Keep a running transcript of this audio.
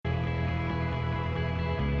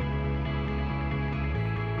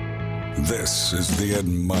This is the Ed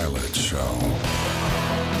Milet Show.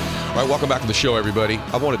 All right, welcome back to the show, everybody.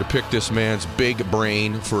 I wanted to pick this man's big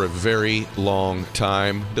brain for a very long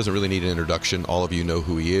time. Doesn't really need an introduction. All of you know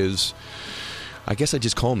who he is. I guess I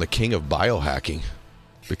just call him the king of biohacking,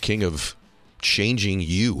 the king of changing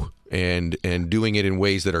you and doing it in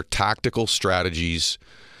ways that are tactical strategies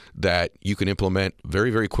that you can implement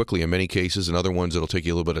very, very quickly in many cases, and other ones that'll take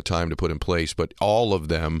you a little bit of time to put in place. But all of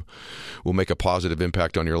them will make a positive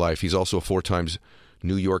impact on your life. He's also a 4 times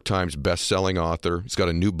New York Times best-selling author. He's got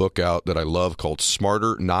a new book out that I love called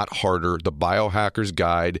Smarter, Not Harder, The Biohacker's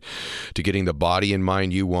Guide to Getting the Body and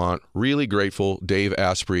Mind You Want. Really grateful, Dave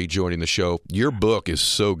Asprey joining the show. Your book is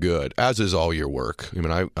so good, as is all your work. I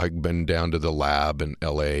mean, I've been down to the lab in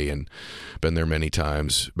L.A. and been there many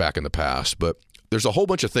times back in the past, but there's a whole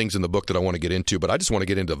bunch of things in the book that I want to get into, but I just want to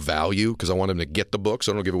get into value because I want them to get the book,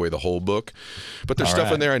 so I don't give away the whole book. But there's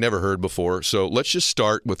stuff in there I never heard before. So let's just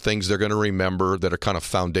start with things they're going to remember that are kind of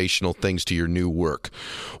foundational things to your new work.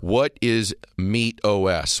 What is Meat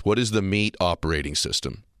OS? What is the meat operating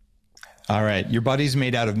system? All right. Your body's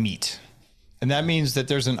made out of meat. And that means that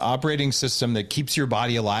there's an operating system that keeps your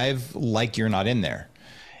body alive like you're not in there.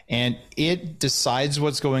 And it decides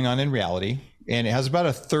what's going on in reality. And it has about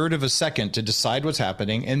 1/3 of a second to decide what's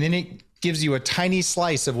happening. And then it gives you a tiny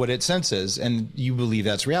slice of what it senses, and you believe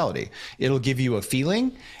that's reality. It'll give you a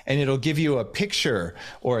feeling, and it'll give you a picture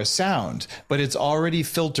or a sound, but it's already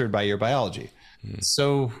filtered by your biology.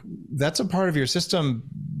 So that's a part of your system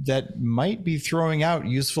that might be throwing out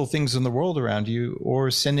useful things in the world around you or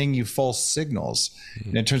sending you false signals.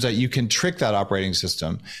 And it turns out you can trick that operating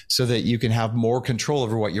system so that you can have more control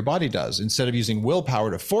over what your body does. Instead of using willpower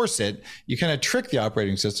to force it, you kind of trick the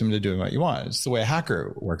operating system into doing what you want. It's the way a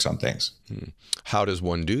hacker works on things. How does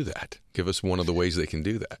one do that? Give us one of the ways they can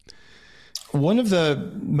do that. One of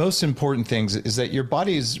the most important things is that your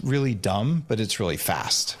body is really dumb, but it's really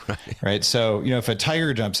fast, right? So, if a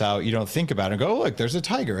tiger jumps out, you don't think about it and go, oh, look, there's a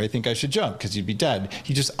tiger. I think I should jump because you'd be dead.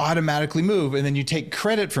 You just automatically move, and then you take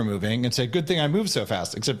credit for moving and say, good thing I moved so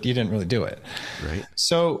fast, except you didn't really do it. Right.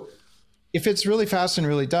 So if it's really fast and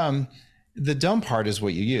really dumb, the dumb part is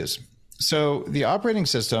what you use. So the operating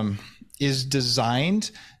system is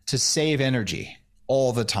designed to save energy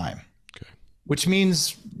all the time. Which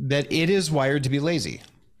means that it is wired to be lazy.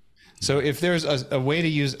 So if there's a way to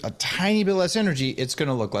use a tiny bit less energy, it's going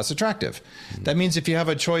to look less attractive. That means if you have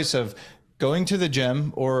a choice of going to the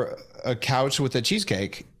gym or a couch with a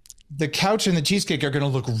cheesecake, the couch and the cheesecake are going to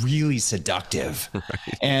look really seductive.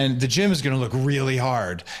 Right. And the gym is going to look really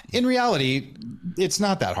hard. In reality, it's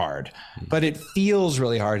not that hard, but it feels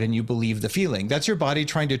really hard and you believe the feeling. That's your body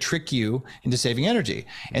trying to trick you into saving energy.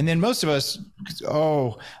 And then most of us,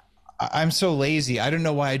 I'm so lazy. I don't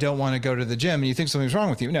know why I don't want to go to the gym. And you think something's wrong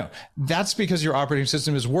with you. No, that's because your operating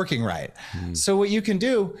system is working right. So what you can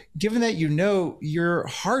do, given that your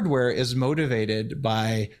hardware is motivated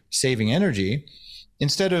by saving energy,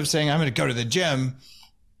 instead of saying, I'm going to go to the gym,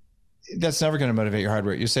 that's never going to motivate your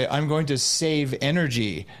hardware. You say, I'm going to save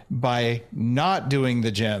energy by not doing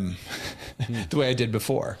the gym the way I did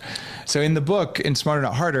before. So in the book, in Smarter,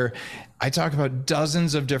 Not Harder, I talk about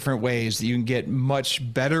dozens of different ways that you can get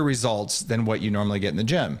much better results than what you normally get in the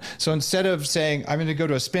gym. So instead of saying, I'm going to go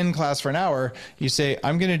to a spin class for an hour, you say,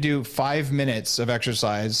 I'm going to do 5 minutes of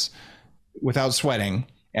exercise without sweating,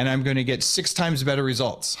 and I'm going to get 6 times better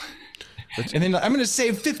results. And then I'm going to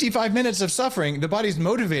save 55 minutes of suffering. The body's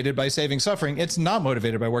motivated by saving suffering. It's not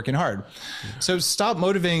motivated by working hard. So stop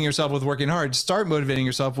motivating yourself with working hard. Start motivating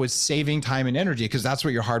yourself with saving time and energy, because that's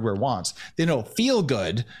what your hardware wants. Then it'll feel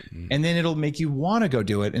good, and then it'll make you want to go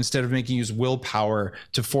do it instead of making you use willpower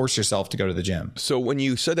to force yourself to go to the gym. So when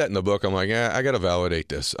you said that in the book, I'm like, I got to validate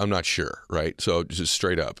this. I'm not sure, right? So just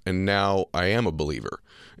straight up. And now I am a believer.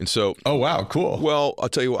 And so, oh, wow, cool. Well, I'll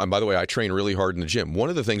tell you what, and by the way, I train really hard in the gym. One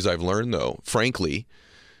of the things I've learned, though, frankly,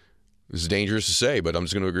 this is dangerous to say, but I'm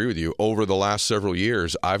just going to agree with you. Over the last several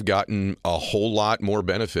years, I've gotten a whole lot more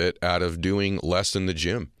benefit out of doing less in the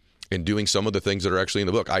gym and doing some of the things that are actually in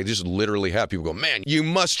the book. I just literally have people go, man, you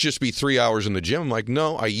must just be 3 hours in the gym. I'm like,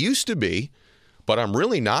 no, I used to be, but I'm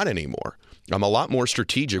really not anymore. I'm a lot more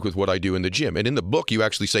strategic with what I do in the gym. And in the book, you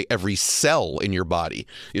actually say every cell in your body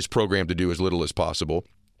is programmed to do as little as possible.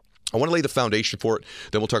 I want to lay the foundation for it.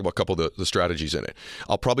 Then we'll talk about a couple of the strategies in it.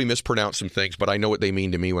 I'll probably mispronounce some things, but I know what they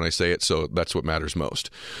mean to me when I say it, so that's what matters most.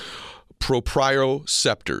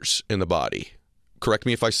 Proprioceptors in the body. Correct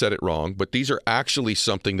me if I said it wrong, but these are actually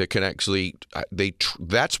something that can actually,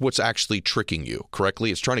 that's what's actually tricking you, correctly?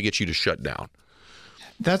 It's trying to get you to shut down.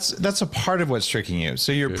 That's a part of what's tricking you.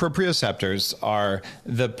 So your proprioceptors are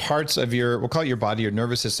the parts of we'll call it your body, your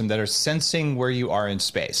nervous system, that are sensing where you are in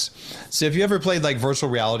space. So if you ever played like virtual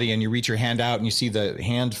reality and you reach your hand out and you see the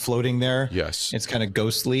hand floating there, yes, it's kind of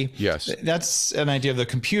ghostly. Yes, that's an idea of the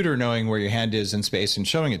computer knowing where your hand is in space and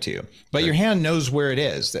showing it to you. But your hand knows where it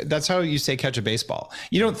is. That's how you say catch a baseball.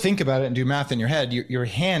 You don't think about it and do math in your head. Your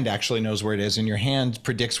hand actually knows where it is, and your hand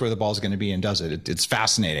predicts where the ball is going to be and does it. It's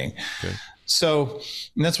fascinating. Okay. So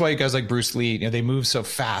and that's why you guys like Bruce Lee, they move so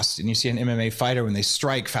fast, and you see an MMA fighter when they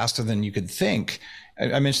strike faster than you could think.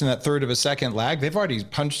 I mentioned that third of a second lag. They've already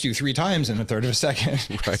punched you 3 times in a third of a second.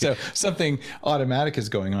 Right. So something automatic is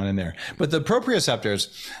going on in there. But the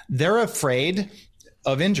proprioceptors, they're afraid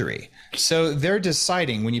of injury. So they're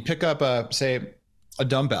deciding when you pick up say a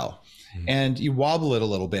dumbbell and you wobble it a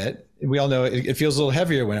little bit. We all know it feels a little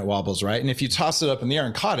heavier when it wobbles, right? And if you toss it up in the air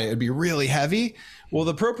and caught it, it'd be really heavy. Well,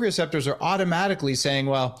 the proprioceptors are automatically saying,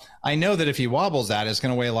 well, I know that if he wobbles that, it's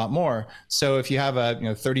going to weigh a lot more. So if you have a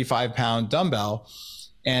 35-pound dumbbell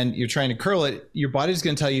and you're trying to curl it, your body's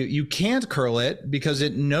going to tell you you can't curl it because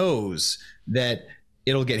it knows that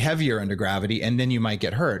it'll get heavier under gravity and then you might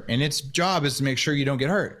get hurt. And its job is to make sure you don't get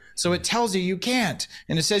hurt. So it tells you can't.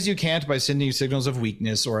 And it says you can't by sending you signals of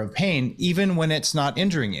weakness or of pain, even when it's not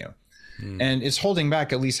injuring you. And it's holding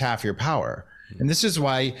back at least half your power. And this is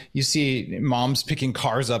why you see moms picking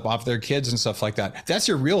cars up off their kids and stuff like that. That's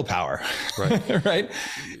your real power, right? Right?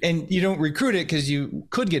 And you don't recruit it because you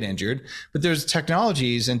could get injured. But there's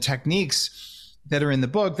technologies and techniques that are in the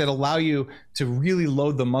book that allow you to really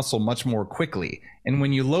load the muscle much more quickly. And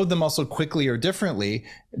when you load the muscle quickly or differently,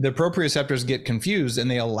 the proprioceptors get confused and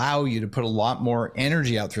they allow you to put a lot more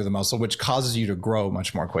energy out through the muscle, which causes you to grow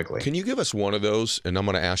much more quickly. Can you give us one of those? And I'm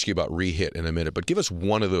going to ask you about rehit in a minute, but give us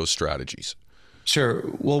one of those strategies. Sure.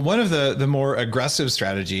 Well, one of the more aggressive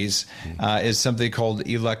strategies is something called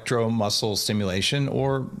electromuscle stimulation,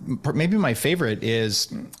 or maybe my favorite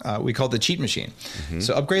is we call it the cheat machine.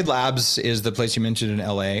 So Upgrade Labs is the place you mentioned in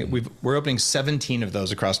LA. We're opening 17 of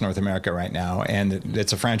those across North America right now, and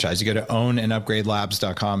it's a franchise. You go to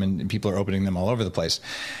ownandupgradelabs.com and people are opening them all over the place.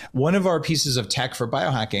 One of our pieces of tech for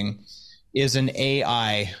biohacking is an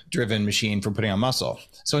AI-driven machine for putting on muscle.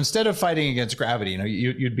 So instead of fighting against gravity,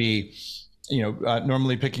 you'd be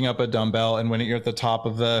normally picking up a dumbbell, and when you're at the top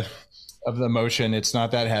of the motion, it's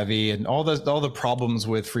not that heavy, and all the problems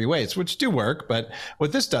with free weights, which do work. But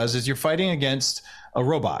what this does is you're fighting against a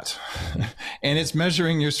robot and it's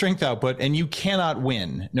measuring your strength output, and you cannot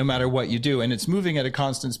win no matter what you do. And it's moving at a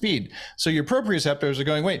constant speed. So your proprioceptors are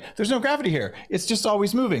going, wait, there's no gravity here. It's just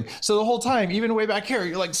always moving. So the whole time, even way back here,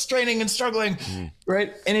 you're like straining and struggling,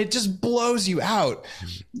 right? And it just blows you out.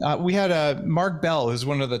 We had Mark Bell, who's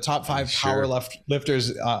one of the top 5 power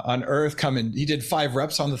lifters on earth, come in. He did 5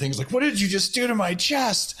 reps on the things like, what did you just do to my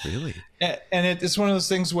chest? Really? And it's one of those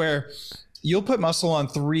things where you'll put muscle on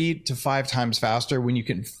 3 to 5 times faster when you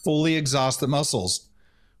can fully exhaust the muscles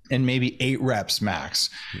in maybe 8 reps max.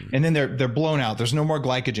 And then they're blown out. There's no more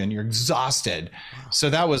glycogen. You're exhausted. So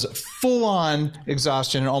that was full on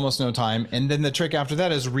exhaustion in almost no time. And then the trick after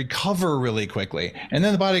that is recover really quickly. And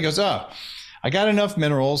then the body goes, oh, I got enough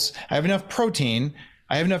minerals. I have enough protein.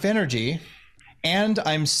 I have enough energy, and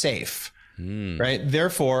I'm safe, right?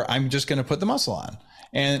 Therefore, I'm just going to put the muscle on.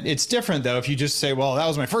 And it's different though. If you just say, well, that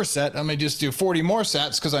was my first set, I'm going to just do 40 more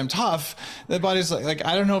sets because I'm tough. The body's like,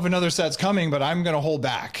 I don't know if another set's coming, but I'm going to hold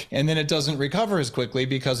back. And then it doesn't recover as quickly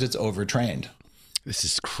because it's overtrained. This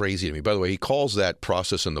is crazy to me. By the way, he calls that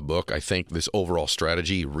process in the book, I think, this overall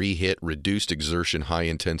strategy, rehit, reduced exertion, high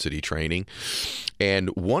intensity training. And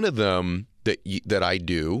one of them that I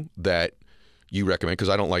do that you recommend, because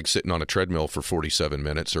I don't like sitting on a treadmill for 47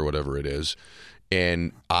 minutes or whatever it is.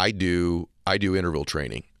 And I do interval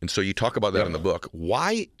training. And so you talk about that in the book.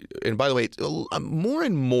 Why? And by the way, more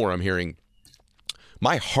and more I'm hearing,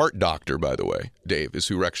 my heart doctor, by the way, Dave, is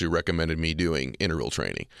who actually recommended me doing interval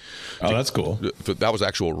training. Oh, that's cool. That was the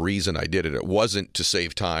actual reason I did it. It wasn't to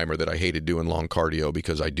save time or that I hated doing long cardio,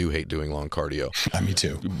 because I do hate doing long cardio. Me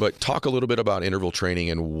too. But talk a little bit about interval training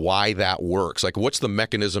and why that works. Like, what's the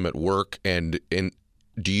mechanism at work? And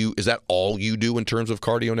is that all you do in terms of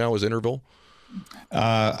cardio now, is interval?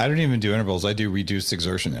 I don't even do intervals. I do reduced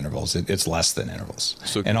exertion intervals. It's less than intervals.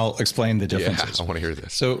 And I'll explain the differences. Yeah, I want to hear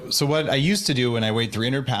this. So what I used to do when I weighed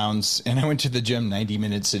 300 pounds and I went to the gym 90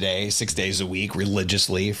 minutes a day, 6 days a week,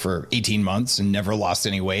 religiously for 18 months and never lost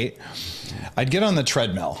any weight, I'd get on the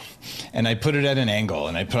treadmill and I'd put it at an angle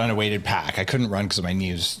and I'd put on a weighted pack. I couldn't run because my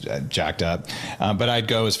knee was jacked up, but I'd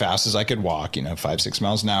go as fast as I could walk, 5-6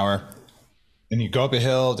 miles an hour. And you go up a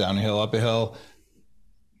hill, down a hill, up a hill.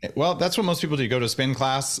 Well, that's what most people do. You go to a spin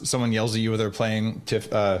class, someone yells at you, they're playing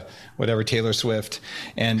whatever, Taylor Swift.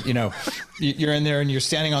 And, you're in there and you're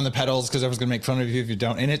standing on the pedals because everyone's going to make fun of you if you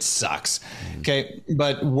don't. And it sucks. Okay.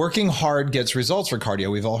 But working hard gets results for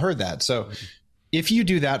cardio. We've all heard that. So if you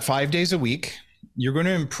do that 5 days a week, you're going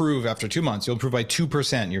to improve after 2 months. You'll improve by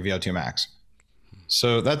 2% in your VO2 max.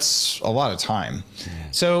 So that's a lot of time.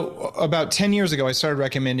 So about 10 years ago, I started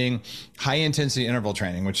recommending high intensity interval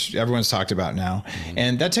training, which everyone's talked about now.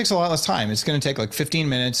 And that takes a lot less time. It's going to take like 15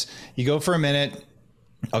 minutes. You go for a minute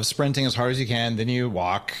of sprinting as hard as you can. Then you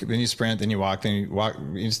walk, then you sprint, then you walk, then you walk.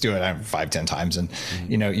 You just do it 5-10 times and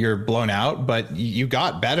you're blown out, but you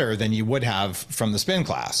got better than you would have from the spin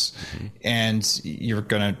class. And you're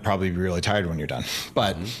going to probably be really tired when you're done,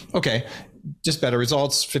 but okay. Just better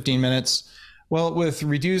results, 15 minutes. Well, with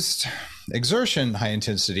reduced exertion, high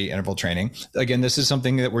intensity interval training, again, this is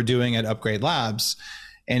something that we're doing at Upgrade Labs,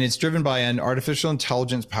 and it's driven by an artificial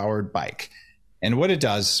intelligence powered bike. And what it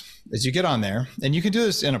does is you get on there, and you can do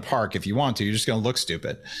this in a park if you want to. You're just going to look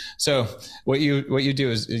stupid. So what you do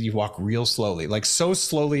is you walk real slowly, like so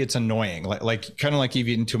slowly it's annoying, like kind of like you've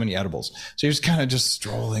eaten too many edibles. So you're just kind of just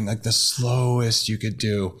strolling like the slowest you could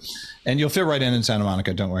do, and you'll fit right in Santa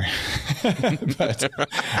Monica. Don't worry. But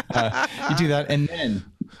you do that, and then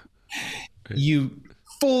you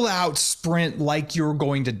full out sprint like you're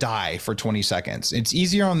going to die for 20 seconds. It's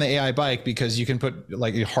easier on the AI bike because you can put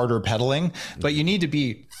like harder pedaling, but you need to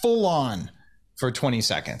be full on for 20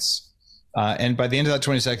 seconds. And by the end of that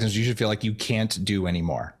 20 seconds, you should feel like you can't do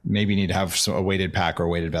anymore. Maybe you need to have a weighted pack or a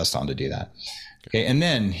weighted vest on to do that. Okay. And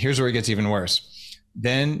then here's where it gets even worse.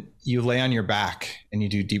 Then you lay on your back and you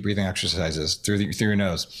do deep breathing exercises through your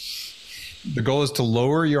nose. The goal is to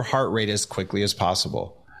lower your heart rate as quickly as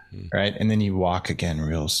possible. Right. And then you walk again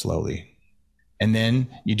real slowly. And then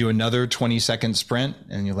you do another 20-second sprint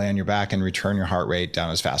and you lay on your back and return your heart rate down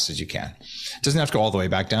as fast as you can. It doesn't have to go all the way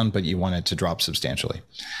back down, but you want it to drop substantially.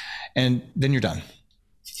 And then you're done.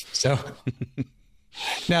 So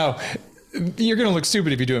now you're going to look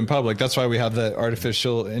stupid if you do it in public. That's why we have the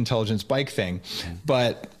artificial intelligence bike thing.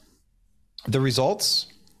 But the results,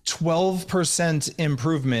 12%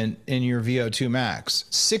 improvement in your VO2 max,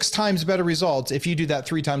 6 times better results if you do that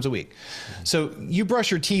 3 times a week. So you brush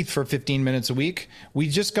your teeth for 15 minutes a week. We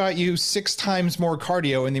just got you 6 times more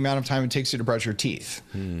cardio in the amount of time it takes you to brush your teeth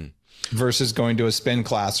versus going to a spin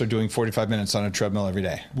class or doing 45 minutes on a treadmill every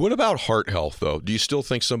day. What about heart health, though? Do you still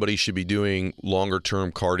think somebody should be doing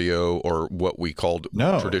longer-term cardio or what we called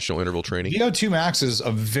traditional interval training? VO2 max is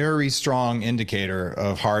a very strong indicator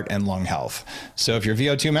of heart and lung health. So if your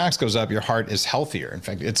VO2 max goes up, your heart is healthier. In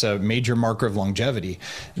fact, it's a major marker of longevity.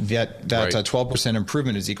 That 12%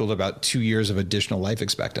 improvement is equal to about 2 years of additional life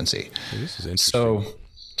expectancy. This is interesting.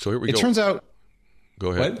 So here we go. It turns out...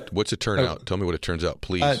 Go ahead. What's it turn out? Tell me what it turns out,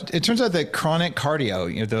 please. It turns out that chronic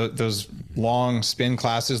cardio, those long spin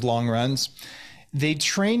classes, long runs, they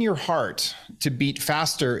train your heart to beat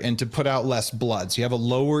faster and to put out less blood. So you have a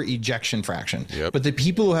lower ejection fraction. Yep. But the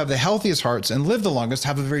people who have the healthiest hearts and live the longest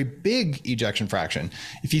have a very big ejection fraction.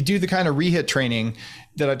 If you do the kind of rehit training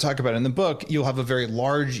that I talk about in the book, you'll have a very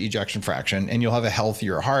large ejection fraction and you'll have a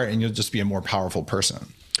healthier heart and you'll just be a more powerful person.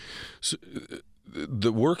 So,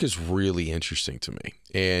 the work is really interesting to me.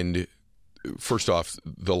 And first off,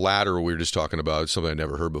 the latter we were just talking about is something I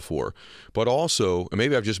never heard before. But also, and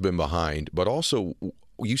maybe I've just been behind, but also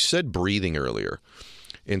you said breathing earlier.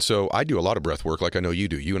 And so I do a lot of breath work like I know you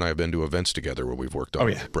do. You and I have been to events together where we've worked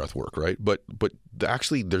on breath work, right? But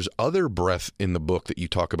actually there's other breath in the book that you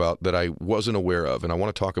talk about that I wasn't aware of. And I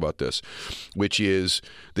want to talk about this, which is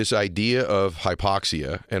this idea of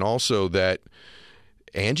hypoxia and also that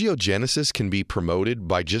angiogenesis can be promoted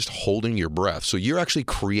by just holding your breath. So you're actually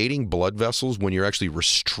creating blood vessels when you're actually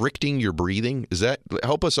restricting your breathing. Is that,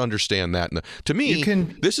 help us understand that? To me,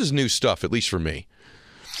 this is new stuff, at least for me.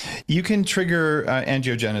 You can trigger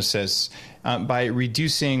angiogenesis by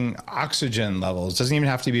reducing oxygen levels. It doesn't even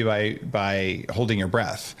have to be by holding your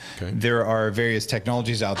breath. Okay. There are various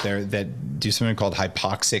technologies out there that do something called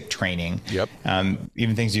hypoxic training. Yep.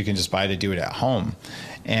 Even things you can just buy to do it at home.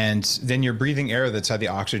 And then you're breathing air that's had the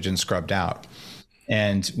oxygen scrubbed out.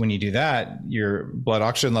 And when you do that, your blood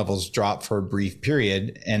oxygen levels drop for a brief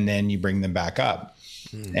period, and then you bring them back up.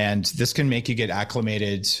 And this can make you get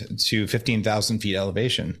acclimated to 15,000 feet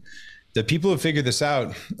elevation. The people who figured this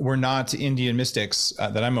out were not Indian mystics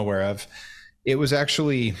that I'm aware of. It was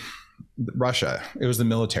actually Russia. It was the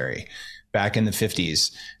military back in the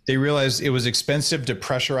 50s. They realized it was expensive to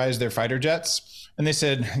pressurize their fighter jets. And they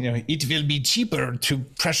said, it will be cheaper to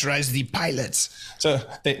pressurize the pilots. So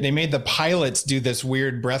they made the pilots do this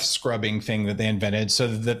weird breath scrubbing thing that they invented so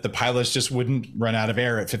that the pilots just wouldn't run out of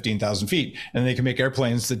air at 15,000 feet. And they could make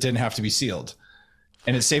airplanes that didn't have to be sealed.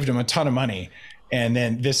 And it saved them a ton of money. And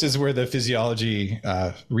then this is where the physiology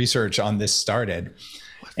research on this started.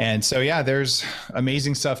 And so, yeah, there's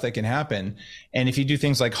amazing stuff that can happen. And if you do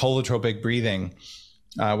things like holotropic breathing,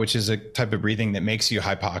 which is a type of breathing that makes you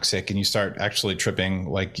hypoxic and you start actually tripping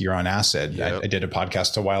like you're on acid. Yep. I did a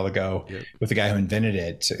podcast a while ago with a guy who invented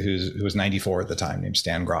it, who was 94 at the time, named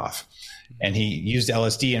Stan Groff. And he used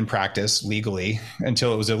LSD in practice legally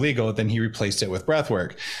until it was illegal. Then he replaced it with breath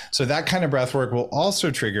work. So that kind of breath work will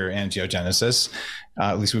also trigger angiogenesis.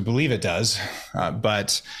 At least we believe it does.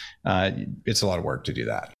 But it's a lot of work to do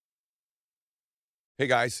that. Hey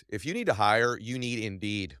guys, if you need to hire, you need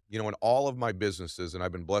Indeed. In all of my businesses, and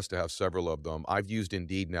I've been blessed to have several of them, I've used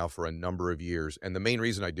Indeed now for a number of years. And the main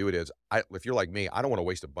reason I do it is, if you're like me, I don't want to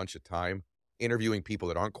waste a bunch of time interviewing people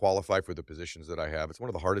that aren't qualified for the positions that I have. It's one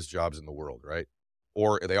of the hardest jobs in the world, right?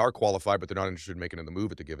 Or they are qualified, but they're not interested in making the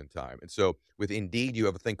move at the given time. And so with Indeed, you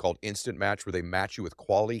have a thing called Instant Match, where they match you with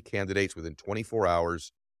quality candidates within 24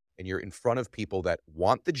 hours. And you're in front of people that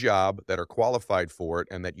want the job, that are qualified for it,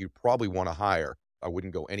 and that you probably want to hire. I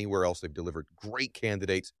wouldn't go anywhere else. They've delivered great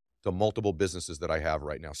candidates to multiple businesses that I have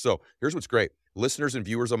right now. So here's what's great. Listeners and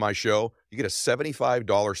viewers on my show, you get a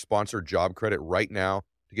 $75 sponsored job credit right now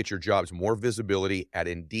to get your jobs more visibility at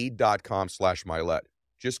Indeed.com/Mylett.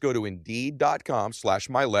 Just go to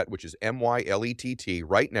Indeed.com/Mylett, which is MYLETT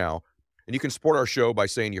right now. And you can support our show by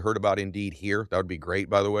saying you heard about Indeed here. That would be great,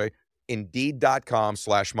 by the way.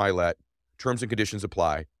 Indeed.com/Mylett. Terms and conditions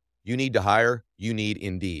apply. You need to hire. You need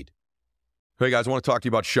Indeed. Hey guys, I want to talk to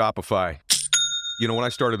you about Shopify. When I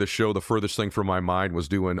started the show, the furthest thing from my mind was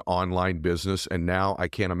doing online business, and now I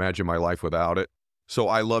can't imagine my life without it. So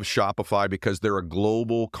I love Shopify because they're a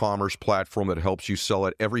global commerce platform that helps you sell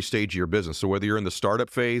at every stage of your business. So whether you're in the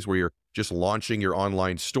startup phase where you're just launching your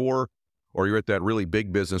online store, or you're at that really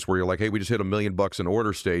big business where you're like, hey, we just hit $1 million in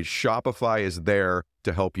order stage, Shopify is there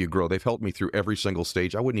to help you grow. They've helped me through every single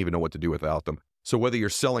stage. I wouldn't even know what to do without them. So whether you're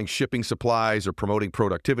selling shipping supplies or promoting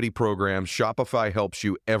productivity programs, Shopify helps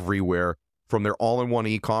you everywhere, from their all-in-one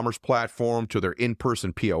e-commerce platform to their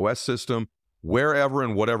in-person POS system. Wherever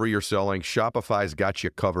and whatever you're selling, Shopify's got you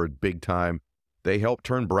covered big time. They help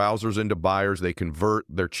turn browsers into buyers. They convert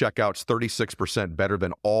their checkouts 36% better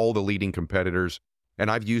than all the leading competitors. And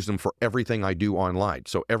I've used them for everything I do online.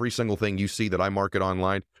 So every single thing you see that I market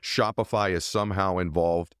online, Shopify is somehow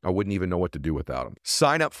involved. I wouldn't even know what to do without them.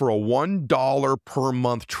 Sign up for a $1 per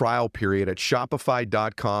month trial period at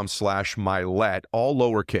shopify.com/Mylett, all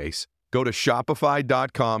lowercase. Go to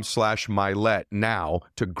shopify.com/Mylett now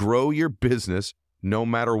to grow your business no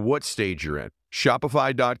matter what stage you're in.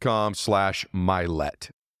 Shopify.com/Mylett.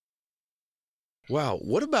 Wow.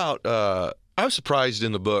 What about, I was surprised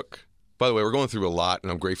in the book. By the way, we're going through a lot,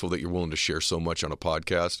 and I'm grateful that you're willing to share so much on a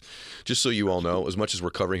podcast. Just so you all know, as much as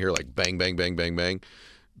we're covering here, like bang, bang, bang, bang, bang,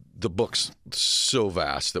 the book's so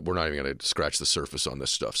vast that we're not even going to scratch the surface on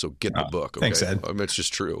this stuff. So get the book. Okay? Thanks, Ed. I mean, it's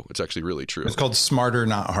just true. It's actually really true. It's called Smarter,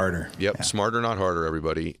 Not Harder. Yep, Yeah. Smarter, Not Harder,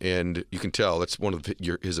 everybody. And you can tell that's one of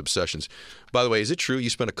his obsessions. By the way, is it true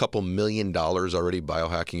you spent a couple $1 million already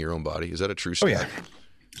biohacking your own body? Is that a true story? Oh, yeah.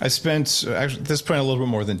 I spent, actually, at this point, a little bit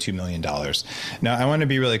more than $2 million. Now, I want to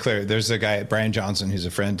be really clear. There's a guy, Brian Johnson, who's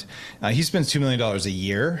a friend. He spends $2 million a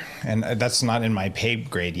year, and that's not in my pay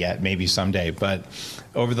grade yet, maybe someday. But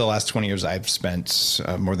over the last 20 years, I've spent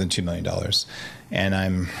more than $2 million. And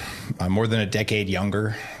I'm more than a decade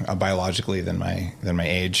younger biologically than my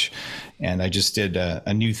age. And I just did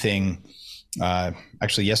a new thing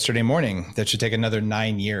actually yesterday morning that should take another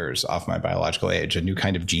 9 years off my biological age, a new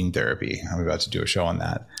kind of gene therapy. I'm about to do a show on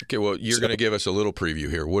that. Okay, well, you're going to give us a little preview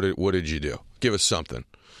here. What did you do? Give us something.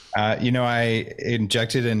 I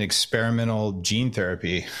injected an experimental gene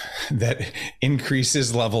therapy that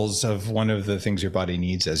increases levels of one of the things your body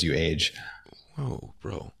needs as you age. Oh,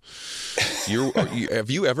 bro. Have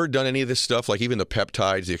you ever done any of this stuff, like even the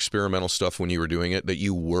peptides, the experimental stuff when you were doing it, that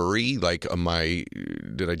you worry, like,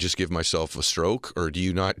 did I just give myself a stroke, or do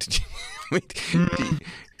you not?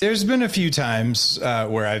 There's been a few times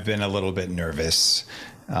where I've been a little bit nervous.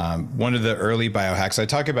 One of the early biohacks, I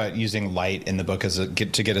talk about using light in the book to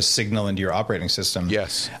get a signal into your operating system.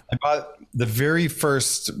 Yes. I bought the very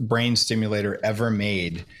first brain stimulator ever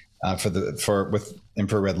made with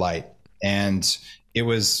infrared light. And It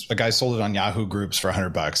was a guy sold it on Yahoo Groups for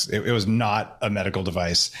 $100. It was not a medical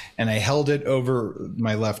device. And I held it over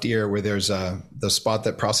my left ear where there's the spot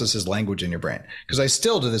that processes language in your brain. Because I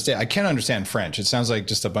still, to this day, I can't understand French. It sounds like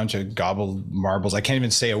just a bunch of gobbled marbles. I can't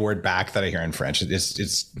even say a word back that I hear in French.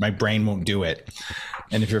 It's my brain won't do it.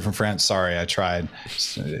 And if you're from France, sorry, I tried.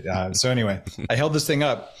 So anyway, I held this thing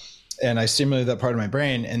up and I stimulated that part of my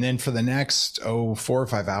brain. And then for the next, 4 or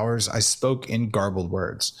 5 hours, I spoke in garbled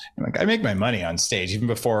words. And like, I make my money on stage. Even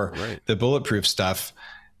before the bulletproof stuff,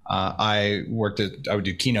 I would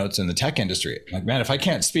do keynotes in the tech industry. Like, man, if I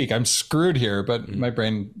can't speak, I'm screwed here. But my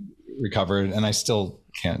brain recovered and I still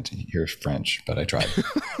can't hear French, but I tried.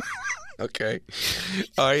 Okay.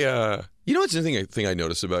 It's the thing I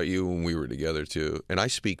noticed about you when we were together too, and I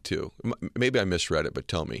speak too. Maybe I misread it, but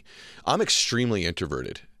tell me. I'm extremely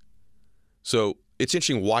introverted. So it's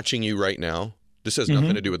interesting watching you right now. This has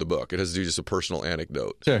nothing to do with the book. It has to do with just a personal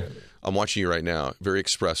anecdote. Sure. I'm watching you right now. Very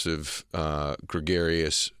expressive,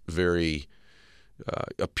 gregarious, very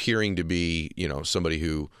appearing to be, somebody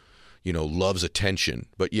who, loves attention.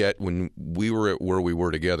 But yet when we were at where we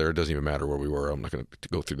were together, it doesn't even matter where we were. I'm not going to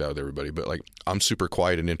go through that with everybody. But like, I'm super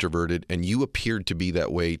quiet and introverted, and you appeared to be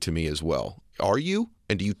that way to me as well. Are you?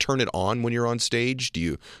 And do you turn it on when you're on stage? Do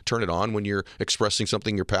you turn it on when you're expressing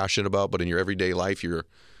something you're passionate about, but in your everyday life,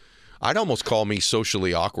 I'd almost call me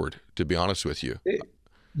socially awkward, to be honest with you.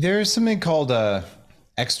 There's something called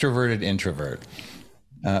extroverted introvert,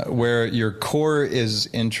 where your core is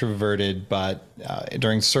introverted, but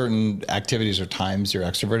during certain activities or times you're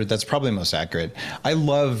extroverted. That's probably most accurate. I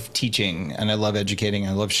love teaching and I love educating.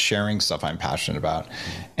 I love sharing stuff I'm passionate about.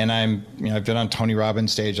 And I've been on Tony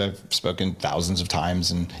Robbins' stage. I've spoken thousands of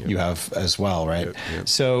times, and you have as well, right? Yep.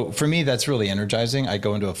 So for me, that's really energizing. I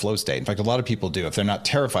go into a flow state. In fact, a lot of people do. If they're not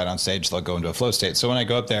terrified on stage, they'll go into a flow state. So when I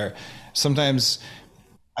go up there, sometimes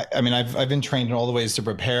I've been trained in all the ways to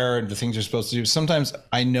prepare and the things you're supposed to do. Sometimes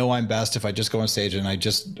I know I'm best if I just go on stage and I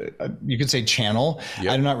just, you could say channel.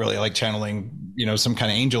 Yep. I'm not really like channeling, some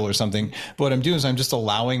kind of angel or something. But what I'm doing is I'm just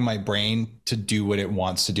allowing my brain to do what it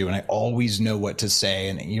wants to do. And I always know what to say,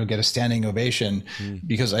 and you'll get a standing ovation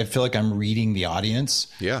because I feel like I'm reading the audience.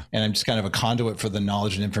 Yeah. And I'm just kind of a conduit for the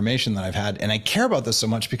knowledge and information that I've had. And I care about this so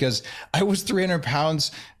much because I was 300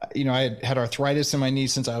 pounds. I had arthritis in my knee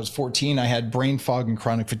since I was 14. I had brain fog and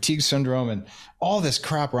chronic fatigue syndrome and all this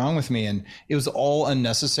crap wrong with me. And it was all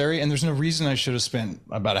unnecessary. And there's no reason I should have spent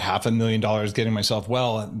about $500,000 getting myself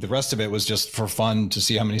well. And the rest of it was just for fun to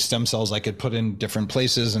see how many stem cells I could put in different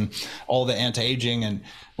places and all the anti-aging and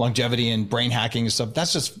longevity and brain hacking and stuff.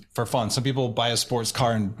 That's just for fun. Some people buy a sports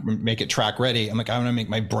car and make it track ready. I'm like, I want to make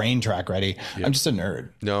my brain track ready. Yep. I'm just a nerd.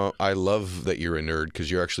 No, I love that you're a nerd because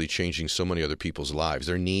you're actually changing so many other people's lives.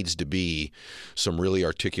 There needs to be some really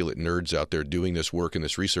articulate nerds out there doing this work and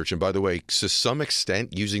this research. And by the way, to some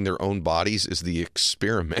extent, using their own bodies is the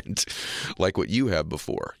experiment, like what you have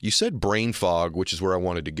before. You said brain fog, which is where I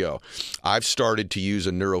wanted to go. I've started to use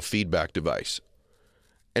a neurofeedback device.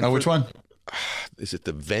 And which one? Is it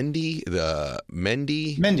the Vendy, the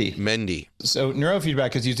Mendy? Mendy. So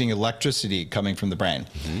neurofeedback is using electricity coming from the brain.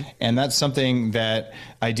 Mm-hmm. And that's something that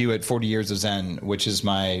I do at 40 Years of Zen, which is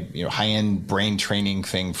my high-end brain training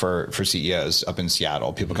thing for CEOs up in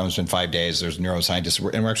Seattle. People come spend 5 days. There's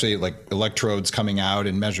neuroscientists. And we're actually like electrodes coming out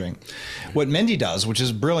and measuring. What Mendy does, which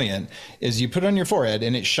is brilliant, is you put it on your forehead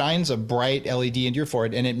and it shines a bright LED into your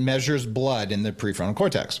forehead and it measures blood in the prefrontal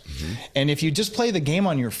cortex. Mm-hmm. And if you just play the game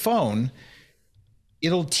on your phone,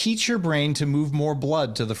 it'll teach your brain to move more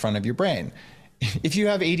blood to the front of your brain. If you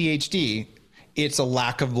have ADHD, it's a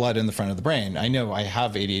lack of blood in the front of the brain. I know I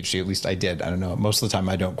have ADHD, at least I did. I don't know. Most of the time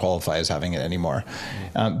I don't qualify as having it anymore.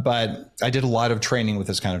 But I did a lot of training with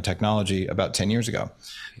this kind of technology about 10 years ago.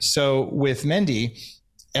 So with Mendy,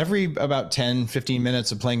 every about 10, 15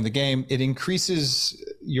 minutes of playing the game, it increases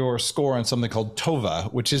your score on something called TOVA,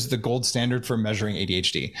 which is the gold standard for measuring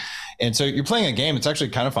ADHD. And so you're playing a game. It's actually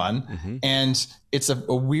kind of fun. Mm-hmm. And it's a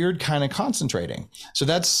weird kind of concentrating. So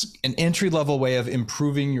that's an entry-level way of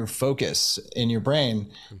improving your focus in your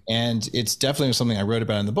brain. And it's definitely something I wrote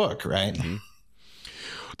about in the book, right? Mm-hmm.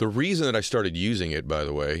 The reason that I started using it, by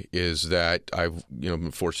the way, is that I've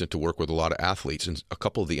been fortunate to work with a lot of athletes, and a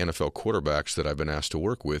couple of the NFL quarterbacks that I've been asked to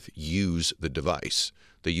work with use the device.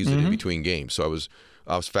 They use it in between games. So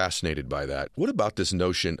I was fascinated by that. What about this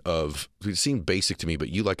notion of, it seemed basic to me, but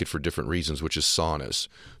you like it for different reasons, which is saunas.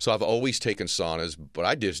 So I've always taken saunas, but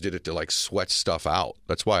I just did it to like sweat stuff out.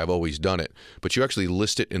 That's why I've always done it. But you actually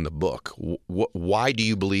list it in the book. Why do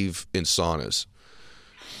you believe in saunas?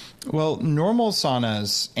 Well, normal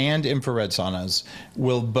saunas and infrared saunas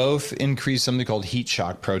will both increase something called heat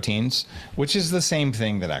shock proteins, which is the same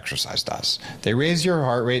thing that exercise does. They raise your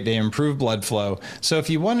heart rate, they improve blood flow. So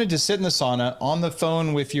if you wanted to sit in the sauna on the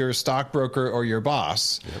phone with your stockbroker or your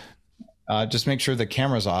boss, just make sure the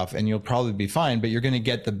camera's off and you'll probably be fine, but you're going to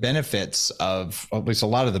get the benefits of, at least a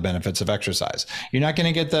lot of the benefits of exercise. You're not going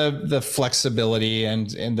to get the flexibility and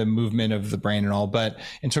the movement of the brain and all, but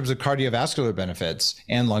in terms of cardiovascular benefits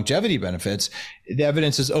and longevity benefits, the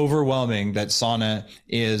evidence is overwhelming that sauna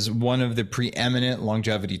is one of the preeminent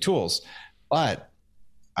longevity tools. But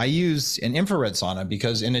I use an infrared sauna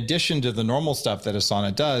because in addition to the normal stuff that a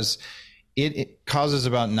sauna does, it causes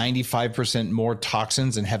about 95% more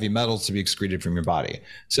toxins and heavy metals to be excreted from your body.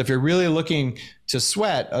 So if you're really looking to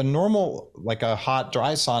sweat, a normal, like a hot,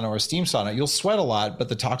 dry sauna or a steam sauna, you'll sweat a lot, but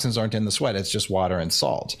the toxins aren't in the sweat. It's just water and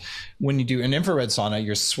salt. When you do an infrared sauna,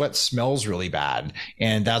 your sweat smells really bad.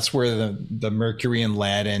 And that's where the mercury and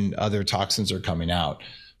lead and other toxins are coming out.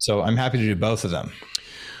 So I'm happy to do both of them.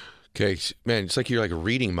 Okay, man, it's like you're like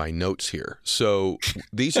reading my notes here. So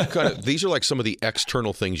these are like some of the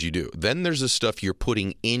external things you do. Then there's the stuff you're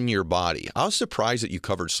putting in your body. I was surprised that you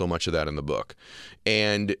covered so much of that in the book.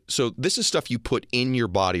 And so this is stuff you put in your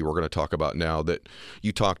body we're going to talk about now that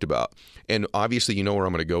you talked about. And obviously you know where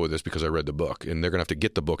I'm going to go with this because I read the book, and they're going to have to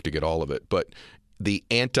get the book to get all of it. But the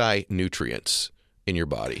anti-nutrients in your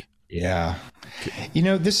body. Yeah. You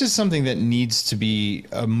know, this is something that needs to be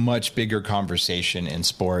a much bigger conversation in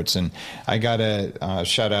sports. And I got to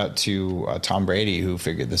shout out to Tom Brady, who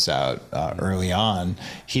figured this out early on.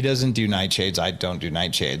 He doesn't do nightshades. I don't do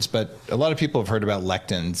nightshades. But a lot of people have heard about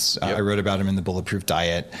lectins. Yep. I wrote about him in the Bulletproof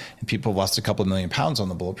Diet. And people have lost a couple of million pounds on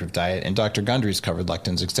the Bulletproof Diet. And Dr. Gundry's covered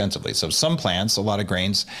lectins extensively. So some plants, a lot of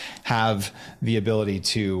grains, have the ability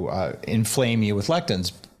to inflame you with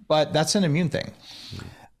lectins. But that's an immune thing.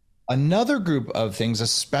 Another group of things,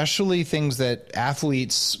 especially things that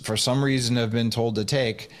athletes for some reason have been told to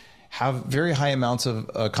take, have very high amounts of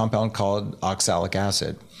a compound called oxalic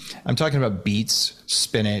acid. I'm talking about beets,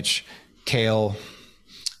 spinach, kale,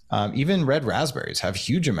 even red raspberries have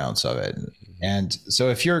huge amounts of it. And so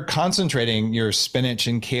if you're concentrating your spinach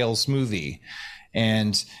and kale smoothie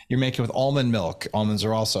and you're making with almond milk, almonds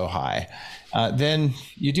are also high, then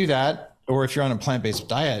you do that. Or if you're on a plant-based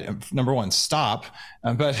diet, number one, stop.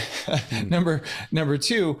 But number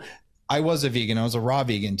two, I was a vegan. I was a raw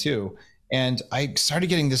vegan too. And I started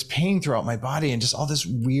getting this pain throughout my body and just all this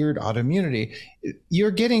weird autoimmunity. You're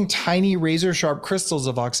getting tiny razor sharp crystals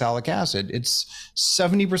of oxalic acid. It's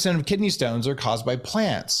 70% of kidney stones are caused by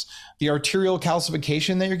plants. The arterial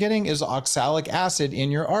calcification that you're getting is oxalic acid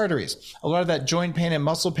in your arteries. A lot of that joint pain and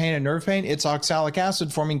muscle pain and nerve pain, it's oxalic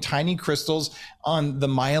acid forming tiny crystals on the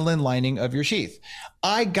myelin lining of your sheath.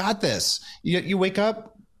 I got this. You wake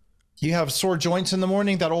up, you have sore joints in the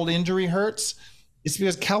morning, that old injury hurts. It's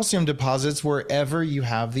because calcium deposits wherever you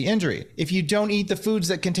have the injury. If you don't eat the foods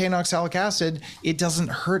that contain oxalic acid, it doesn't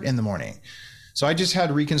hurt in the morning. So I just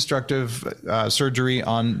had reconstructive surgery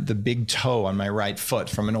on the big toe on my right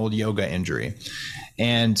foot from an old yoga injury.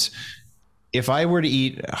 And if I were to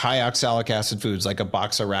eat high oxalic acid foods like a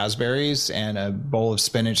box of raspberries and a bowl of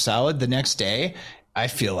spinach salad the next day, I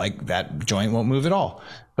feel like that joint won't move at all.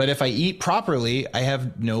 But if I eat properly, I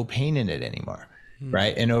have no pain in it anymore.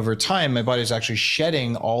 Right. And over time, my body's actually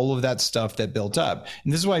shedding all of that stuff that built up.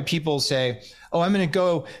 And this is why people say, oh, I'm going to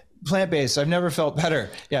go plant-based. I've never felt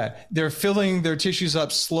better. Yeah. They're filling their tissues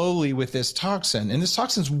up slowly with this toxin. And this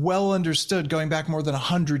toxin's well understood going back more than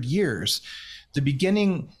 100 years. The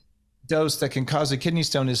beginning dose that can cause a kidney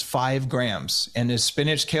stone is 5 grams. And a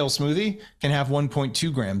spinach kale smoothie can have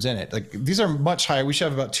 1.2 grams in it. Like these are much higher. We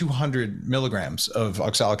should have about 200 milligrams of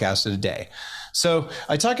oxalic acid a day. So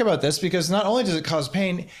I talk about this because not only does it cause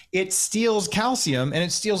pain, it steals calcium and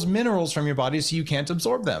it steals minerals from your body so you can't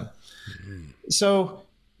absorb them. Mm-hmm. So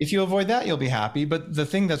if you avoid that, you'll be happy. But the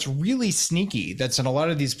thing that's really sneaky, that's in a lot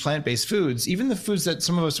of these plant-based foods, even the foods that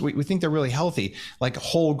some of us, we think they're really healthy, like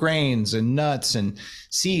whole grains and nuts and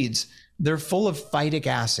seeds, they're full of phytic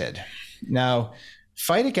acid. Now,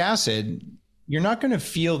 phytic acid, you're not going to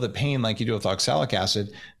feel the pain like you do with oxalic acid,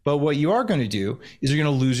 but what you are going to do is you're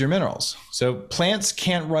going to lose your minerals. So plants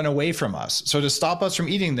can't run away from us. So to stop us from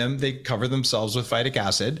eating them, they cover themselves with phytic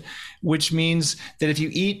acid, which means that if you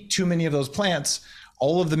eat too many of those plants,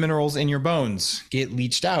 all of the minerals in your bones get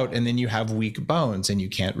leached out, and then you have weak bones and you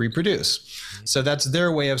can't reproduce. So that's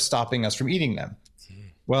their way of stopping us from eating them.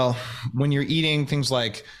 Well, when you're eating things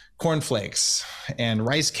like cornflakes and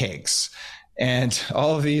rice cakes and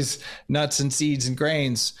all of these nuts and seeds and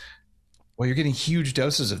grains, Well, you're getting huge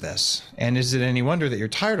doses of this. And is it any wonder that you're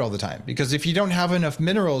tired all the time? Because if you don't have enough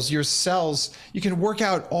minerals, your cells, you can work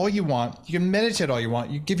out all you want. You can meditate all you want.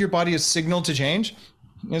 You give your body a signal to change.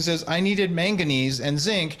 It says, I needed manganese and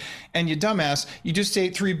zinc. And you dumbass, you just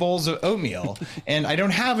ate 3 bowls of oatmeal. And I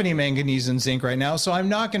don't have any manganese and zinc right now, so I'm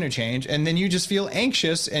not going to change. And then you just feel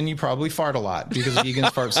anxious and you probably fart a lot because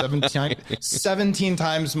vegans fart 17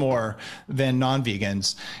 times more than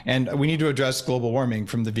non-vegans. And we need to address global warming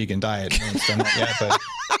from the vegan diet. No one's done that yet, but...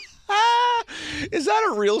 Is that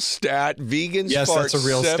a real stat? Vegans fart that's a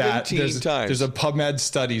real 17 stat. times. There's a PubMed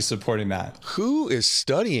study supporting that. Who is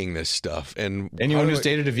studying this stuff? And anyone who's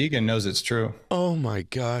dated a vegan knows it's true. Oh my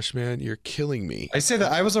gosh, man, you're killing me. I say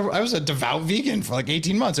that I was a devout vegan for like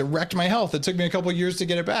 18 months. It wrecked my health. It took me a couple of years to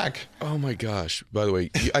get it back. Oh my gosh. By the way,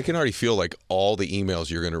 I can already feel like all the emails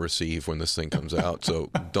you're going to receive when this thing comes out. So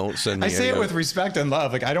don't send me. I say it with respect and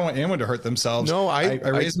love. Like I don't want anyone to hurt themselves. No, I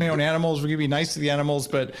raise my own animals. We're going to be nice to the animals,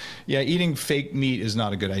 but yeah, eating fake meat is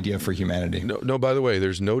not a good idea for humanity. No, by the way,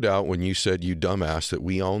 there's no doubt when you said you dumbass that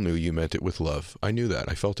we all knew you meant it with love. I knew that.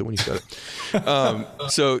 I felt it when you said it.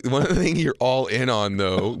 So one of the things you're all in on,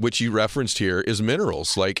 though, which you referenced here, is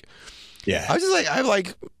minerals. Like, yeah, I was just like,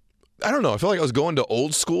 I don't know. I feel like I was going to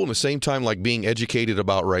old school and the same time like being educated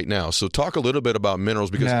about right now. So talk a little bit about minerals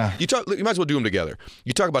because you might as well do them together.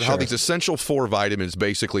 You talk about how these essential 4 vitamins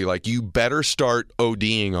basically like you better start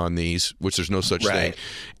ODing on these, which there's no such thing,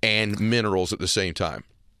 and minerals at the same time.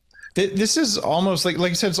 This is almost like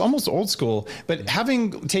you said, it's almost old school, but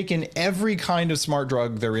having taken every kind of smart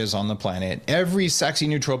drug there is on the planet, every sexy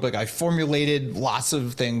nootropic, I formulated lots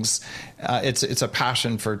of things. It's a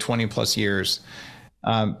passion for 20 plus years.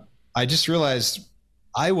 I just realized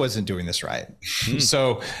I wasn't doing this right.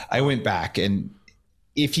 So I went back, and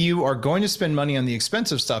if you are going to spend money on the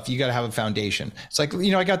expensive stuff, you got to have a foundation. It's like,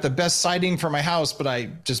 I got the best siding for my house, but I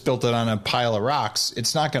just built it on a pile of rocks.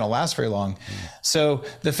 It's not going to last very long. So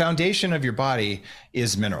the foundation of your body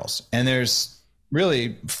is minerals. And there's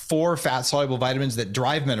really 4 fat soluble vitamins that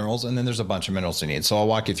drive minerals. And then there's a bunch of minerals you need. So I'll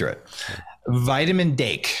walk you through it. Vitamin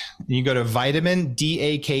Dake. You go to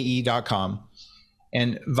vitamindake.com.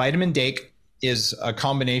 And vitamin Dake is a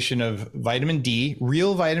combination of vitamin D,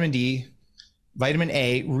 real vitamin D, vitamin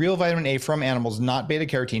A, real vitamin A from animals, not beta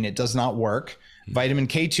carotene. It does not work. Vitamin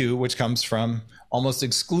K2, which comes from almost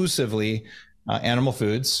exclusively animal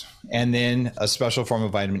foods, and then a special form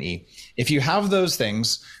of vitamin E. If you have those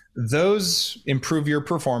things, those improve your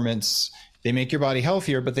performance. They make your body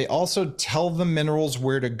healthier, but they also tell the minerals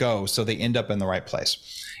where to go so they end up in the right place.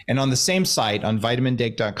 And on the same site, on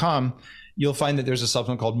vitamindake.com, you'll find that there's a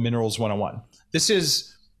supplement called Minerals 101. This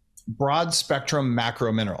is broad spectrum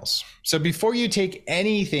macro minerals. So before you take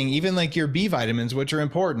anything, even like your B vitamins, which are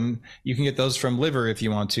important, you can get those from liver if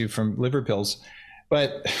you want to, from liver pills.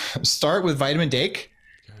 But start with vitamin Dake.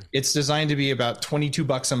 It's designed to be about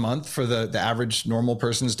 $22 a month for the average normal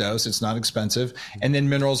person's dose. It's not expensive. And then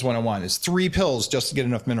Minerals 101 is 3 pills just to get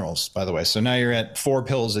enough minerals, by the way. So now you're at 4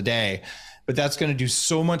 pills a day, but that's going to do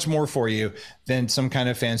so much more for you than some kind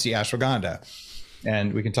of fancy ashwagandha.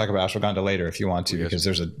 And we can talk about ashwagandha later if you want to, because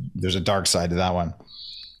there's a dark side to that one.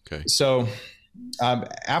 Okay. So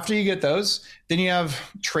after you get those, then you have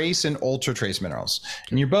trace and ultra trace minerals.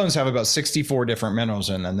 And your bones have about 64 different minerals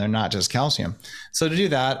in them. They're not just calcium. So to do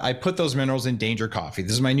that, I put those minerals in Danger Coffee.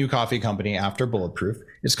 This is my new coffee company after Bulletproof.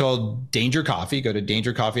 It's called Danger Coffee. Go to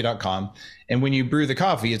dangercoffee.com. And when you brew the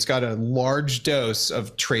coffee, it's got a large dose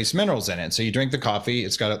of trace minerals in it. So you drink the coffee,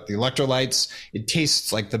 it's got the electrolytes. It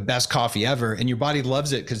tastes like the best coffee ever. And your body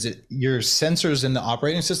loves it because your sensors in the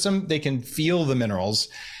operating system, they can feel the minerals.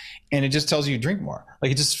 And it just tells you to drink more.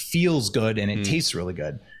 Like it just feels good and it tastes really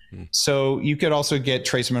good. So you could also get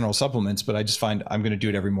trace mineral supplements, but I just find I'm going to do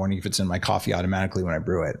it every morning if it's in my coffee automatically when I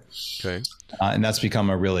brew it. Okay. And that's become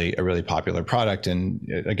a really popular product. And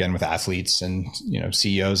again, with athletes and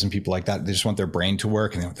CEOs and people like that, they just want their brain to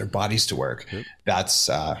work and they want their bodies to work. Yep.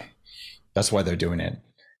 That's why they're doing it.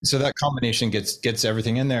 So that combination gets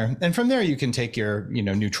everything in there. And from there, you can take your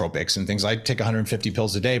nootropics and things. I take 150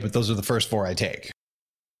 pills a day, but those are the first 4 I take.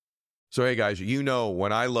 So, hey, guys,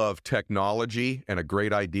 when I love technology and a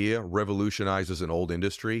great idea revolutionizes an old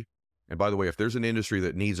industry. And by the way, if there's an industry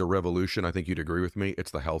that needs a revolution, I think you'd agree with me,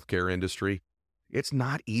 it's the healthcare industry. It's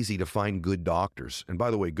not easy to find good doctors. And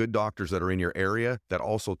by the way, good doctors that are in your area that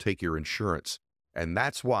also take your insurance. And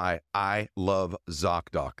that's why I love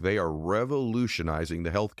ZocDoc. They are revolutionizing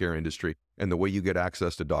the healthcare industry and the way you get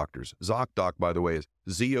access to doctors. ZocDoc, by the way, is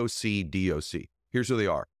ZocDoc. Here's who they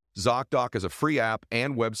are. ZocDoc is a free app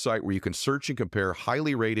and website where you can search and compare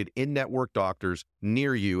highly rated in-network doctors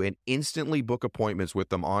near you and instantly book appointments with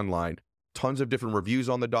them online. tons of different reviews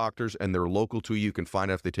on the doctors, and they're local to you. You can find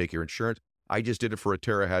out if they take your insurance. I just did it for a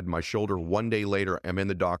tear I had in my shoulder. One day later, I'm in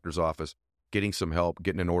the doctor's office getting some help,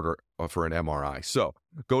 getting an order for an MRI. So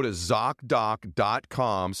go to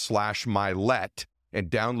ZocDoc.com/Milet and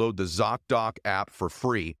download the ZocDoc app for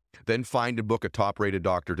free. Then find and book a top-rated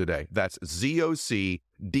doctor today. That's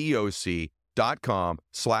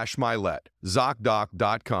ZocDoc.com/Milet.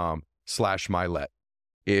 ZocDoc.com/Milet.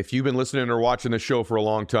 If you've been listening or watching the show for a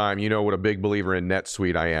long time, you know what a big believer in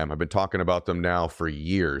NetSuite I am. I've been talking about them now for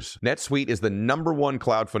years. NetSuite is the #1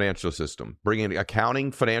 cloud financial system, bringing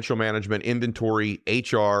accounting, financial management, inventory,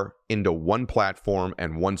 HR into one platform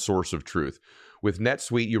and one source of truth. With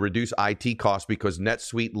NetSuite, you reduce IT costs because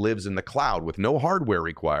NetSuite lives in the cloud with no hardware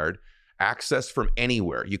required, access from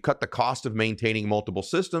anywhere. You cut the cost of maintaining multiple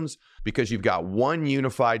systems because you've got one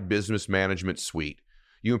unified business management suite.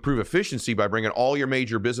 You improve efficiency by bringing all your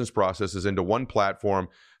major business processes into one platform,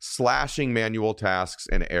 slashing manual tasks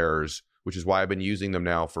and errors, which is why I've been using them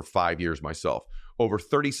now for 5 years myself. Over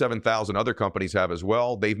 37,000 other companies have as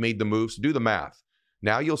well. They've made the moves. Do the math.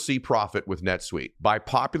 Now you'll see profit with NetSuite. By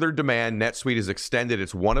popular demand, NetSuite has extended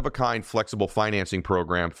its one-of-a-kind flexible financing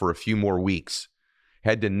program for a few more weeks.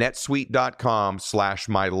 Head to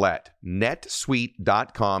netsuite.com/Milet.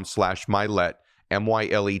 netsuite.com/Milet,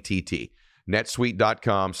 MYLETT.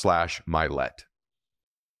 netsuite.com/Milet.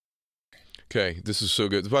 Okay, this is so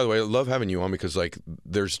good. By the way, I love having you on because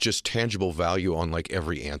there's just tangible value on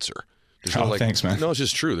every answer. Thanks, man. No, it's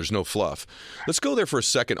just true. There's no fluff. Let's go there for a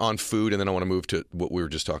second on food, and then I want to move to what we were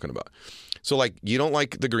just talking about. So, you don't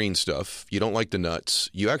like the green stuff. You don't like the nuts.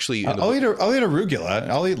 You actually... I'll eat arugula.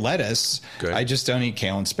 I'll eat lettuce. Okay. I just don't eat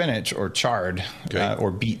kale and spinach or chard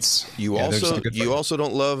or beets. You also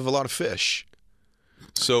don't love a lot of fish.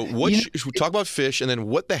 So talk about fish, and then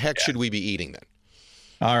what the heck should we be eating then?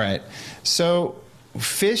 All right. So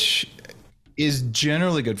fish is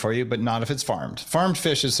generally good for you, but not if it's farmed. Farmed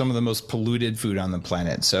fish is some of the most polluted food on the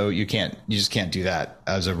planet. So you just can't do that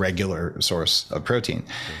as a regular source of protein.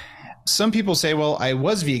 Okay. Some people say, well, I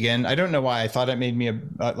was vegan. I don't know why. I thought it made me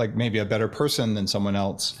maybe a better person than someone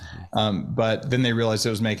else. But then they realized it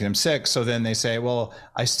was making them sick. So then they say, well,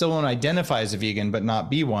 I still won't identify as a vegan, but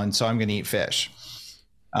not be one. So I'm going to eat fish.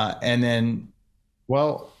 And then,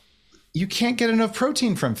 you can't get enough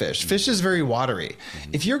protein from fish. Fish is very watery.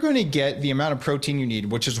 If you're going to get the amount of protein you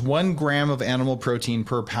need, which is 1 gram of animal protein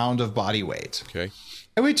per pound of body weight. Okay.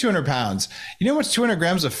 I weigh 200 pounds. You know what's 200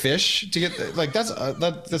 grams of fish to get?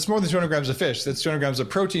 That's more than 200 grams of fish. That's 200 grams of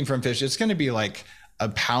protein from fish. It's going to be a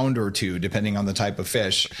pound or two, depending on the type of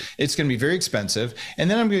fish. It's going to be very expensive.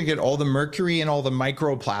 And then I'm going to get all the mercury and all the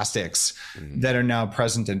microplastics that are now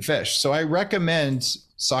present in fish. So I recommend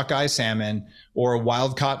sockeye salmon or a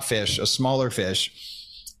wild caught fish, a smaller fish.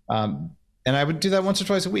 And I would do that once or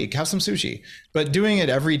twice a week, have some sushi. But doing it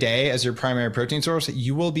every day as your primary protein source,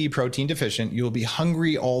 you will be protein deficient. You will be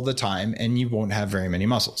hungry all the time, and you won't have very many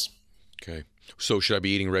muscles. Okay. So should I be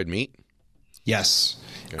eating red meat? Yes.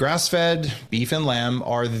 Okay. Grass-fed beef and lamb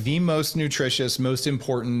are the most nutritious, most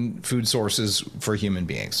important food sources for human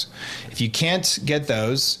beings. If you can't get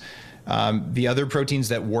those, the other proteins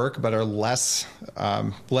that work but are less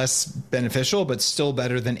beneficial, but still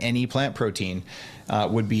better than any plant protein,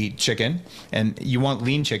 would be chicken. And you want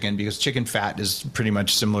lean chicken because chicken fat is pretty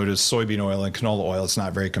much similar to soybean oil and canola oil. It's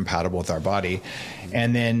not very compatible with our body.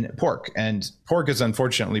 And then pork. And pork is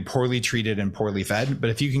unfortunately poorly treated and poorly fed. But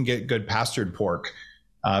if you can get good pastured pork,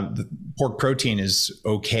 the pork protein is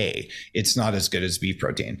okay. It's not as good as beef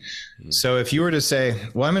protein. So if you were to say,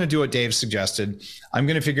 well, I'm going to do what Dave suggested, I'm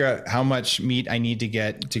going to figure out how much meat I need to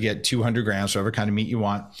get 200 grams, whatever kind of meat you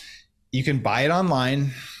want. You can buy it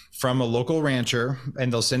online from a local rancher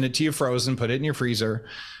and they'll send it to you frozen, put it in your freezer,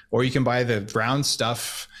 or you can buy the ground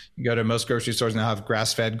stuff. You go to most grocery stores now have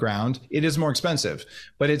grass-fed ground. It is more expensive,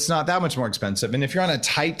 but it's not that much more expensive. And if you're on a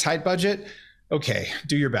tight budget, okay,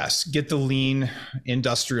 do your best. Get the lean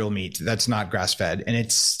industrial meat that's not grass-fed. And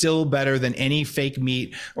it's still better than any fake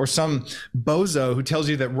meat or some bozo who tells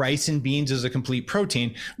you that rice and beans is a complete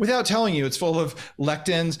protein without telling you it's full of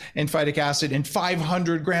lectins and phytic acid and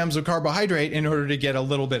 500 grams of carbohydrate in order to get a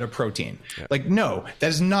little bit of protein. Yeah. No, that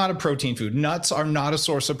is not a protein food. Nuts are not a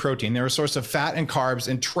source of protein. They're a source of fat and carbs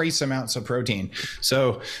and trace amounts of protein.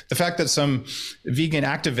 So the fact that some vegan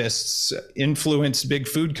activists influence big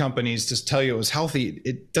food companies to tell you was healthy,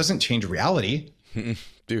 it doesn't change reality.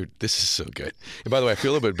 Dude, this is so good. And by the way, I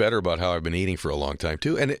feel a little bit better about how I've been eating for a long time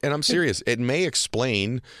too. And I'm serious. It may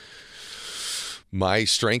explain my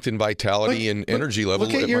strength and vitality and energy level.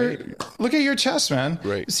 Look at your chest, man.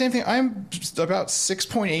 Right. Same thing. I'm just about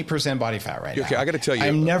 6.8% body fat right now. Okay, I got to tell you,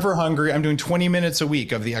 I'm never hungry. I'm doing 20 minutes a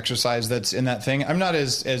week of the exercise that's in that thing. I'm not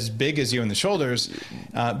as big as you in the shoulders,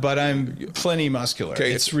 but I'm plenty muscular.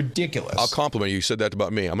 Okay, it's ridiculous. I'll compliment you. You said that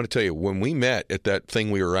about me. I'm going to tell you, when we met at that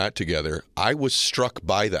thing we were at together, I was struck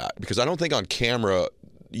by that because I don't think on camera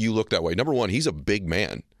you look that way. Number one, he's a big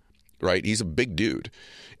man, right? He's a big dude.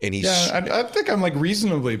 And he's, I think I'm like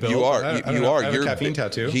reasonably built. You are. You are. I have a caffeine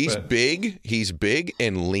tattoo. He's big. He's big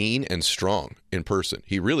and lean and strong in person.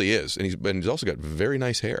 He really is. And he's also got very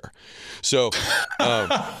nice hair. So,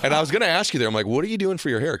 and I was going to ask you there. I'm like, what are you doing for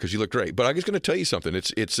your hair? Because you look great. But I'm just going to tell you something.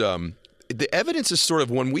 It's the evidence is sort of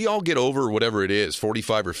when we all get over whatever it is,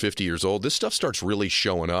 45 or 50 years old, this stuff starts really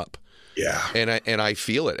showing up. Yeah. And I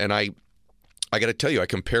feel it. And I got to tell you, I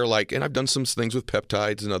compare and I've done some things with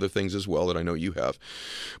peptides and other things as well that I know you have.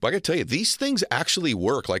 But I got to tell you, these things actually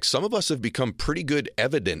work. Like some of us have become pretty good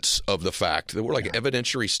evidence of the fact that we're like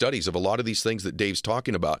evidentiary studies of a lot of these things that Dave's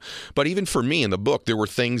talking about. But even for me in the book,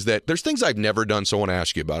 there's things I've never done. So I want to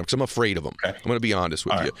ask you about them because I'm afraid of them. Okay. I'm going to be honest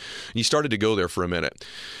with you. Right. You started to go there for a minute.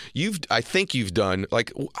 I think you've done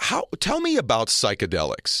tell me about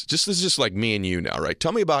psychedelics. This is just like me and you now, right?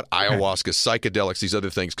 Tell me about ayahuasca, psychedelics, these other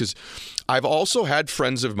things. Because I've also had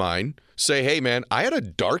friends of mine say, hey, man, I had a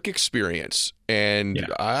dark experience and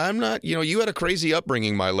I'm not, you had a crazy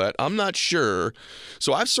upbringing, Milet. I'm not sure.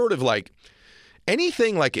 So I've sort of like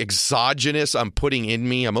anything like exogenous I'm putting in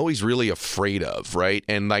me, I'm always really afraid of, right?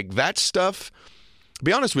 And like that stuff, to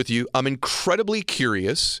be honest with you, I'm incredibly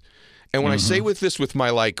curious. And when I say with my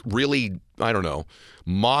like really, I don't know,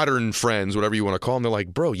 modern friends, whatever you want to call them, they're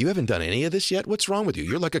like, bro, you haven't done any of this yet? What's wrong with you?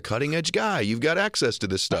 You're like a cutting edge guy. You've got access to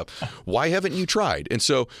this stuff. Why haven't you tried? And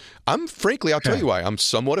so I'll tell you why. I'm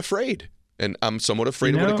somewhat afraid. And I'm somewhat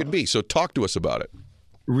afraid of what it could be. So talk to us about it.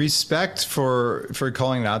 Respect for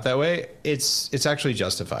calling it out that way. It's actually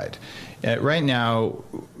justified. Right now,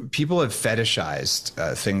 people have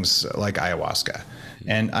fetishized things like ayahuasca.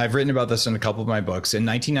 And I've written about this in a couple of my books. In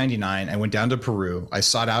 1999, I went down to Peru. I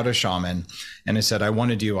sought out a shaman and I said, I want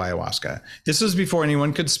to do ayahuasca. This was before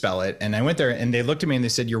anyone could spell it. And I went there and they looked at me and they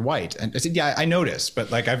said, you're white. And I said, yeah, I noticed, but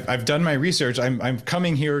like I've done my research. I'm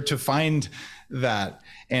coming here to find that.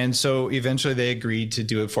 And so eventually they agreed to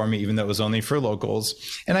do it for me, even though it was only for locals.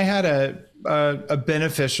 And I had a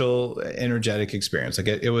beneficial, energetic experience. Like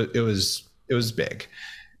it was big.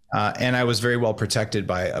 And I was very well protected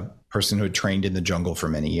by a person who had trained in the jungle for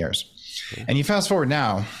many years. Okay. And you fast forward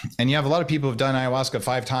now, and you have a lot of people who've done ayahuasca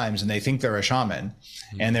 5 times, and they think they're a shaman,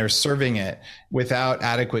 and they're serving it without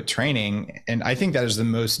adequate training. And I think that is the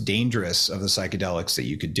most dangerous of the psychedelics that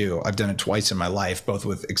you could do. I've done it twice in my life, both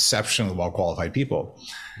with exceptionally well-qualified people.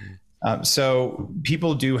 So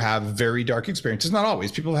people do have very dark experiences. Not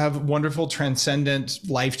always. People have wonderful, transcendent,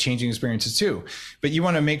 life-changing experiences too. But you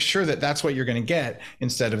want to make sure that that's what you're going to get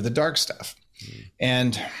instead of the dark stuff.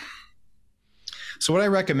 And so what I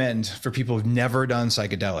recommend for people who've never done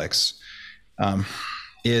psychedelics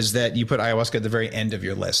is that you put ayahuasca at the very end of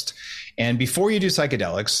your list. And before you do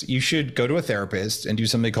psychedelics, you should go to a therapist and do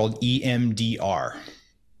something called EMDR.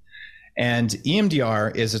 And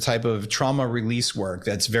EMDR is a type of trauma release work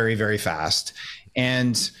that's very, very fast.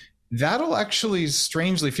 And that'll actually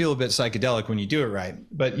strangely feel a bit psychedelic when you do it right,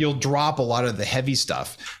 but you'll drop a lot of the heavy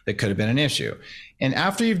stuff that could have been an issue. And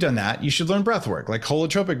after you've done that, you should learn breath work, like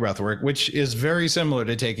holotropic breath work, which is very similar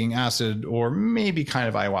to taking acid or maybe kind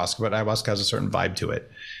of ayahuasca, but ayahuasca has a certain vibe to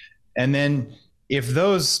it. And then if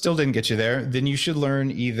those still didn't get you there, then you should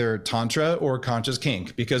learn either Tantra or conscious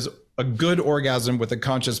kink, because a good orgasm with a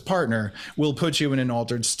conscious partner will put you in an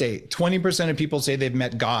altered state. 20% of people say they've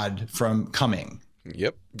met God from coming.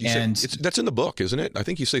 Yep. That's in the book, isn't it? I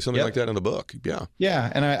think you say something like that in the book. Yeah.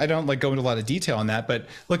 Yeah. And I don't go into a lot of detail on that, but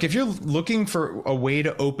look, if you're looking for a way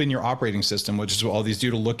to open your operating system, which is what all these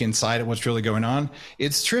do to look inside at what's really going on,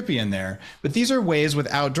 it's trippy in there, but these are ways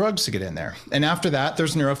without drugs to get in there. And after that,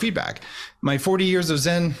 there's neurofeedback. My 40 years of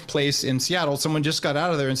Zen place in Seattle, someone just got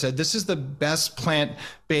out of there and said, this is the best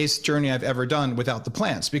plant-based journey I've ever done without the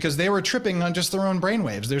plants, because they were tripping on just their own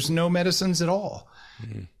brainwaves. There's no medicines at all.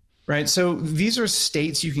 Mm-hmm. Right. So these are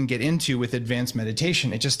states you can get into with advanced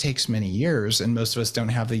meditation. It just takes many years, and most of us don't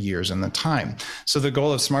have the years and the time. So the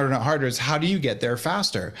goal of Smarter Not Harder is, how do you get there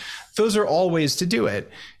faster? Those are all ways to do it.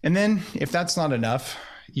 And then if that's not enough,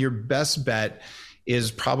 your best bet is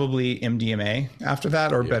probably MDMA after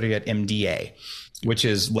that, or better yet, MDA, which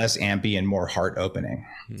is less ampy and more heart opening.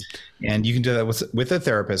 And you can do that with a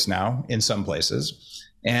therapist now in some places.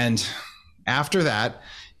 And after that,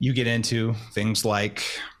 you get into things like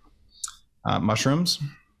mushrooms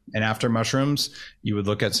And after mushrooms, you would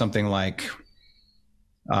look at something like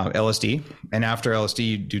LSD. And after LSD,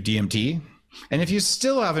 you do DMT. And if you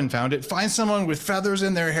still haven't found it, find someone with feathers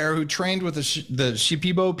in their hair who trained with the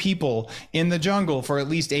Shipibo people in the jungle for at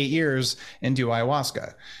least 8 years and do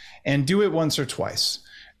ayahuasca. And do it once or twice.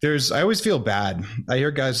 I always feel bad. I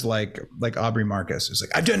hear guys like Aubrey Marcus who's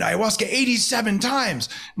like, I've done ayahuasca 87 times.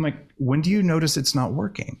 I'm like, when do you notice it's not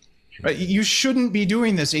working? Right? You shouldn't be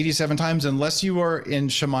doing this 87 times unless you are in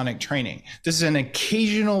shamanic training. This is an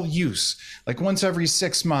occasional use, like once every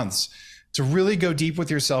 6 months, to really go deep with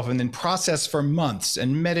yourself and then process for months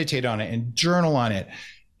and meditate on it and journal on it.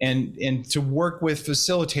 And to work with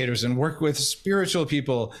facilitators and work with spiritual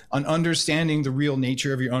people on understanding the real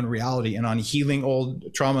nature of your own reality and on healing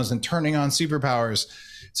old traumas and turning on superpowers.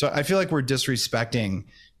 So I feel like we're disrespecting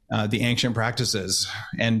the ancient practices.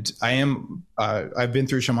 And I've been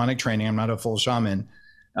through shamanic training. I'm not a full shaman,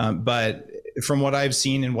 but from what I've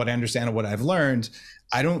seen and what I understand and what I've learned,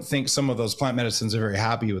 I don't think some of those plant medicines are very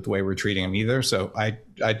happy with the way we're treating them either. So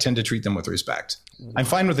I tend to treat them with respect. I'm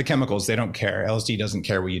fine with the chemicals. They don't care. LSD doesn't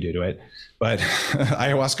care what you do to it, but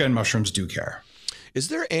ayahuasca and mushrooms do care. Is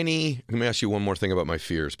there any, let me ask you one more thing about my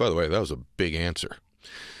fears. By the way, that was a big answer.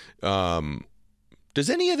 Does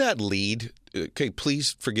any of that lead, okay,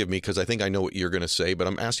 please forgive me because I think I know what you're going to say, but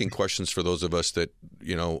I'm asking questions for those of us that,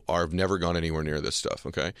 have never gone anywhere near this stuff,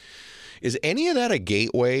 okay? Is any of that a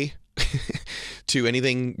gateway to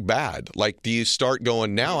anything bad? Like, do you start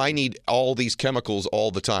going, now I need all these chemicals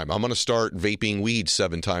all the time. I'm going to start vaping weed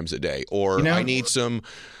 7 times a day, or I need some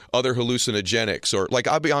other hallucinogenics, or like,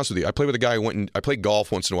 I'll be honest with you. I played with a guy who I played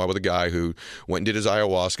golf once in a while with a guy who went and did his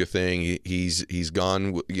ayahuasca thing. He's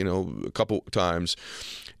gone, a couple times.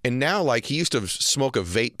 And now, like, he used to smoke a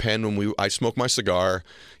vape pen when I smoked my cigar.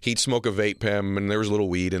 He'd smoke a vape pen, and there was a little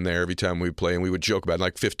weed in there every time we would play, and we would joke about it.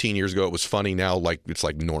 Like 15 years ago, it was funny. Now, like, it's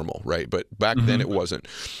like normal, right? But back then, it wasn't.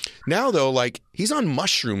 Now, though, like, he's on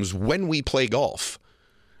mushrooms when we play golf.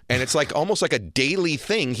 And it's like almost like a daily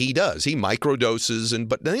thing he does. He microdoses,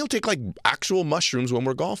 but then he'll take like actual mushrooms when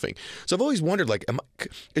we're golfing. So I've always wondered, like,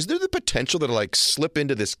 is there the potential that I like slip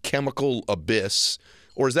into this chemical abyss,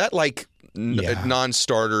 or is that like a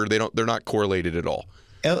non-starter? They're not correlated at all.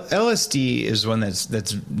 LSD is one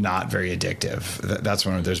that's not very addictive. That's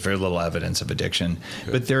one where there's very little evidence of addiction.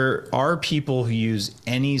 Good. But there are people who use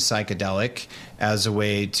any psychedelic as a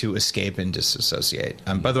way to escape and disassociate.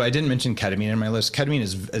 By the way, I didn't mention ketamine in my list. Ketamine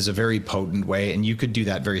is a very potent way, and you could do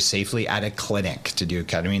that very safely at a clinic to do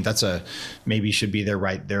ketamine. That's maybe should be there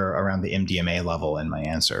right there around the MDMA level in my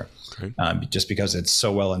answer. Okay. Just because it's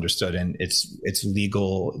so well understood and it's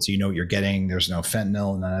legal, so you know what you're getting. There's no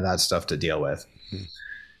fentanyl, none of that stuff to deal with.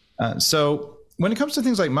 So when it comes to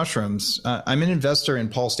things like mushrooms, I'm an investor in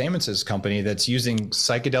Paul Stamets' company that's using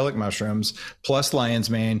psychedelic mushrooms plus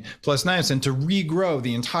lion's mane plus niacin to regrow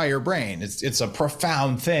the entire brain. It's a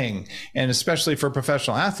profound thing, and especially for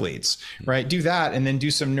professional athletes, right? Do that and then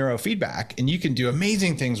do some neurofeedback, and you can do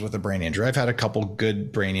amazing things with a brain injury. I've had a couple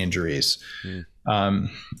good brain injuries.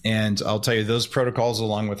 And I'll tell you, those protocols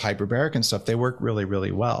along with hyperbaric and stuff, they work really,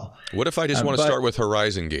 really well. What if I just want to start with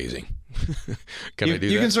horizon gazing? Can I do that?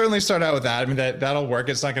 You can certainly start out with that. I mean, that'll work.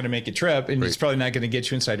 It's not going to make you trip, and it's probably not going to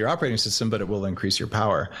get you inside your operating system, but it will increase your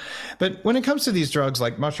power. But when it comes to these drugs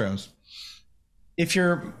like mushrooms, if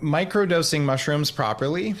you're microdosing mushrooms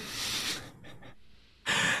properly,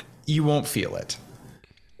 you won't feel it.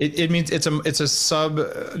 It means it's a sub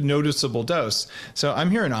noticeable dose. So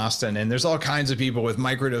I'm here in Austin, and there's all kinds of people with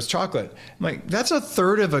microdose chocolate. I'm like, that's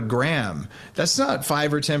 1/3 of a gram. That's not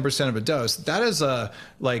 5 or 10% of a dose. That is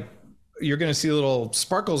you're going to see little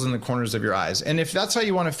sparkles in the corners of your eyes. And if that's how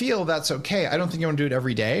you want to feel, that's okay. I don't think you want to do it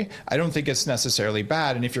every day. I don't think it's necessarily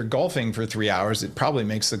bad. And if you're golfing for 3 hours, it probably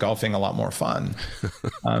makes the golfing a lot more fun.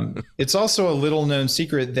 It's also a little known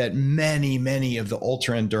secret that many of the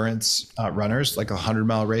ultra endurance runners, like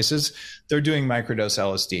 100-mile races, they're doing microdose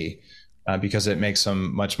LSD because it makes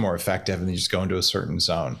them much more effective, and they just go into a certain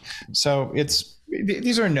zone. So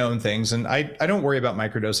these are known things, and I don't worry about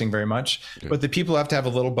microdosing very much. But the people who have to have a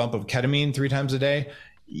little bump of ketamine 3 times a day,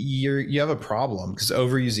 you have a problem, because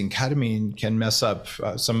overusing ketamine can mess up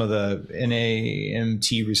some of the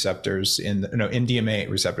NAMT receptors NDMA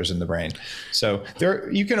receptors in the brain. So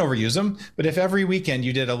you can overuse them, but if every weekend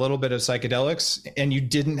you did a little bit of psychedelics and you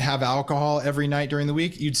didn't have alcohol every night during the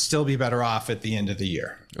week, you'd still be better off at the end of the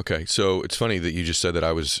year. Okay, so it's funny that you just said that.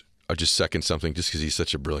 I'll just second something just because he's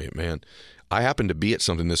such a brilliant man. I happened to be at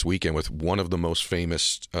something this weekend with one of the most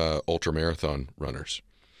famous ultramarathon runners.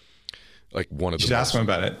 Like one of the. You should ask him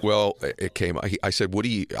about it. Well, it came. I said, "What do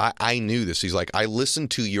you?" I knew this. He's like, "I listen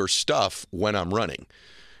to your stuff when I'm running,"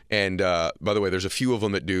 And by the way, there's a few of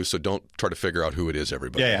them that do, so don't try to figure out who it is,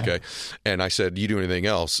 everybody. Yeah. Okay. And I said, "You do anything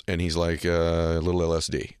else?" And he's like, "A little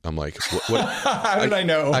LSD." I'm like, "What?" How did I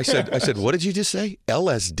know? I said, "What did you just say?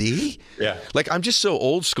 LSD?" Yeah. Like, I'm just so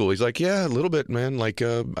old school. He's like, "Yeah, a little bit, man." Like,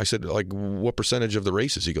 I said, "Like, what percentage of the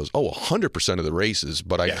races?" He goes, "Oh, 100% of the races,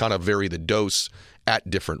 but I kind of vary the dose at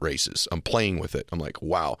different races. I'm playing with it." I'm like,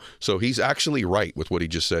 wow. So he's actually right with what he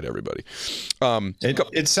just said, everybody.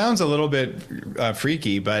 It sounds a little bit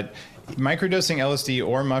freaky, but microdosing LSD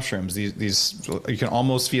or mushrooms, these you can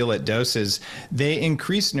almost feel at doses, they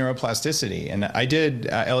increase neuroplasticity. And I did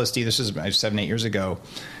LSD, this was 7-8 years ago,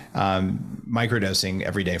 microdosing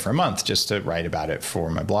every day for a month just to write about it for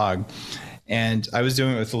my blog. And I was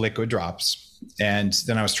doing it with the liquid drops. And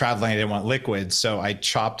then I was traveling, I didn't want liquids. So I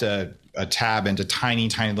chopped a tab into tiny,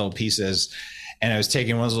 tiny little pieces. And I was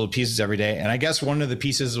taking one of those little pieces every day. And I guess one of the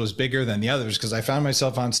pieces was bigger than the others because I found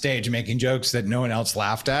myself on stage making jokes that no one else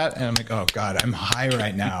laughed at. And I'm like, oh God, I'm high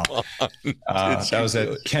right now. That was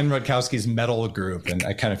at Ken Rutkowski's metal group. And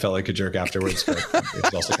I kind of felt like a jerk afterwards, but it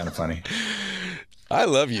was also kind of funny. I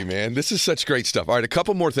love you, man. This is such great stuff. All right, a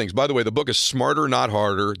couple more things. By the way, the book is Smarter, Not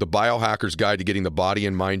Harder, The Biohacker's Guide to Getting the Body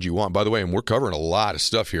and Mind You Want. By the way, and we're covering a lot of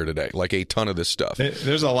stuff here today, like a ton of this stuff.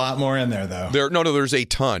 There's a lot more in there, though. There's a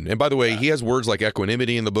ton. And by the way, he has words like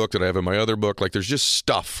equanimity in the book that I have in my other book. Like, there's just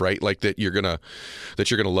stuff, right? Like that you're gonna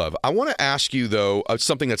love. I want to ask you though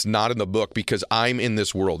something that's not in the book because I'm in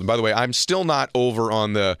this world. And by the way, I'm still not over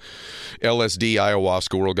on the LSD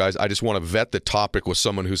ayahuasca world, guys. I just want to vet the topic with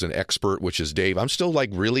someone who's an expert, which is Dave. I'm still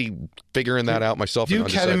like really figuring that out myself. Do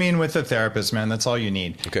ketamine with a therapist, man. That's all you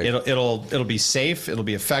need. Okay. It'll be safe. It'll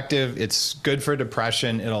be effective. It's good for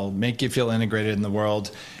depression. It'll make you feel integrated in the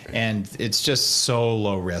world. And it's just so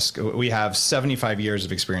low risk. We have 75 years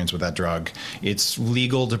of experience with that drug. It's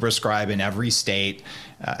legal to prescribe in every state.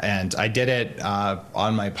 And I did it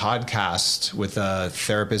on my podcast with a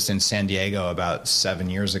therapist in San Diego about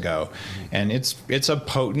 7 years ago. And it's a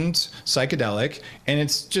potent psychedelic, and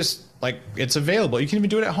it's just like, it's available. You can even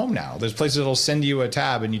do it at home now. There's places that'll send you a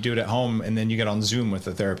tab and you do it at home, and then you get on Zoom with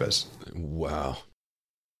the therapist. Wow.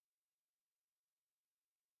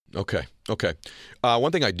 Okay.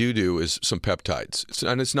 One thing I do is some peptides,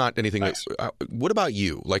 and it's not anything. Nice. What about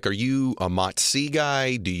you? Like, are you a MOTS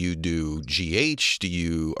guy? Do you do GH?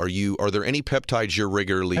 Are there any peptides you're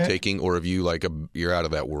regularly taking, or have you you're out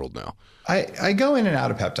of that world now? I go in and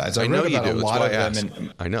out of peptides. I know wrote you about do. a That's lot why of I them.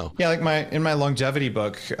 asked. I know. Yeah, like in my longevity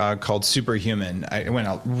book called Superhuman, I went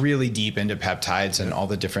out really deep into peptides and all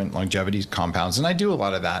the different longevity compounds, and I do a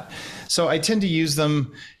lot of that. So I tend to use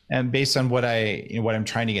them based on what I'm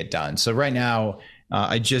trying to get done. So right now,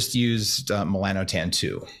 I just used melanotan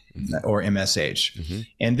 2 or MSH,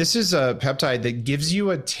 and this is a peptide that gives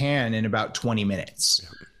you a tan in about 20 minutes.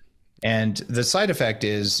 And the side effect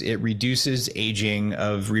is it reduces aging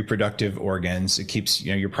of reproductive organs. It keeps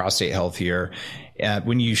your prostate healthier.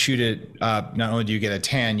 When you shoot it, not only do you get a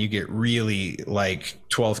tan, you get really like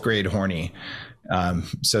 12th grade horny.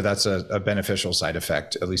 So that's a beneficial side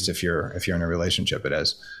effect, at least if you're in a relationship, it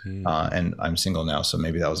is. And I'm single now, so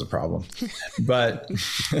maybe that was a problem. But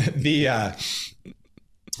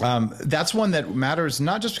that's one that matters,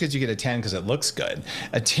 not just because you get a tan because it looks good.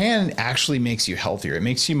 A tan actually makes you healthier. It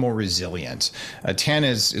makes you more resilient. A tan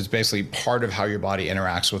is basically part of how your body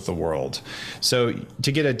interacts with the world. So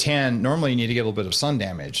to get a tan, normally you need to get a little bit of sun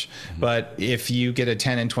damage. But if you get a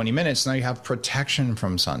tan in 20 minutes, now you have protection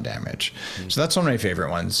from sun damage. So that's one of my favorite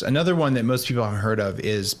ones. Another one that most people haven't heard of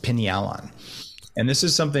is pinealon. And this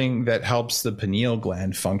is something that helps the pineal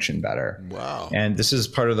gland function better. Wow. And this is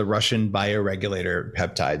part of the Russian bioregulator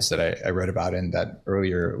peptides that I wrote about in that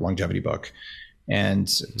earlier longevity book. And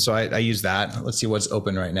so I use that. Let's see what's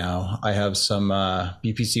open right now. I have some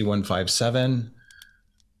BPC 157.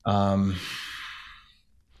 Do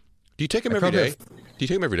you take them every day? Do you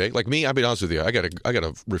take them every day? Like me, I'll be honest with you. I got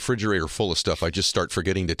a refrigerator full of stuff I just start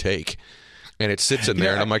forgetting to take. And it sits in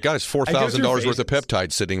there, and I'm like, God, it's $4,000 worth of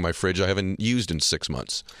peptides sitting in my fridge I haven't used in 6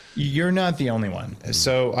 months. You're not the only one.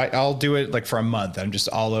 So I'll do it like for a month. I'm just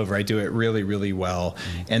all over. I do it really, really well.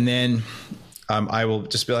 And then I will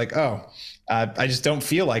just be like, I just don't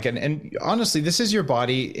feel like it. And honestly, this is your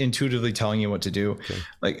body intuitively telling you what to do.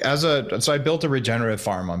 Okay. So I built a regenerative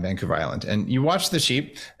farm on Vancouver Island, and you watch the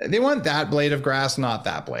sheep. They want that blade of grass, not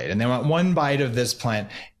that blade. And they want one bite of this plant.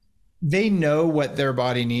 They know what their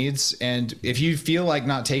body needs. And if you feel like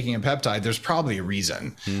not taking a peptide, there's probably a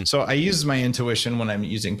reason. So I use my intuition when I'm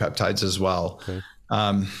using peptides as well. Okay.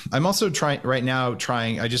 I'm also trying,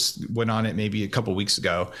 I just went on it maybe a couple weeks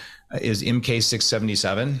ago, is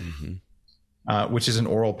MK677. which is an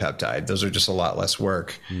oral peptide. Those are just a lot less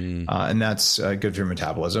work. And that's good for your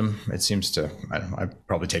metabolism. It seems to, I don't know, I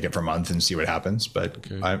probably take it for a month and see what happens, but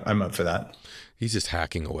okay. I'm up for that. He's just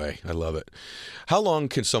hacking away. I love it. How long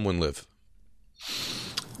can someone live?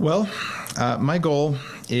 Well, my goal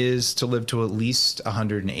is to live to at least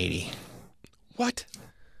 180. What?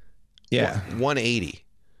 Yeah. 180.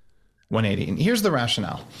 180. And here's the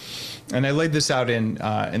rationale. And I laid this out in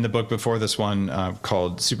the book before this one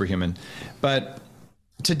called Superhuman. But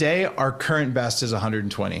today, our current best is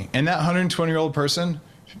 120. And that 120-year-old person,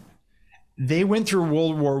 they went through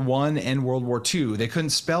World War I and World War II. They couldn't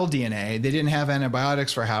spell DNA. They didn't have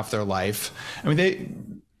antibiotics for half their life. I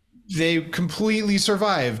mean, they completely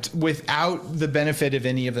survived without the benefit of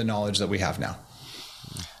any of the knowledge that we have now.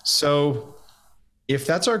 So if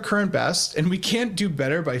that's our current best, and we can't do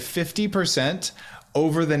better by 50%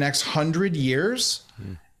 over the next 100 years,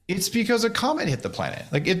 it's because a comet hit the planet.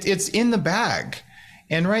 Like it's in the bag.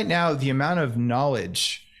 And right now, the amount of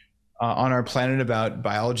knowledge on our planet about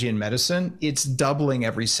biology and medicine, it's doubling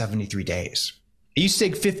every 73 days. It used to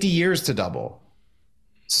take 50 years to double.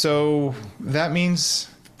 So that means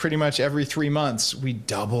pretty much every 3 months, we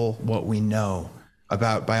double what we know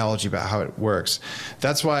about biology, about how it works.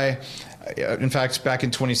 That's why, in fact, back in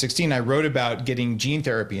 2016, I wrote about getting gene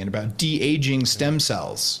therapy and about de-aging stem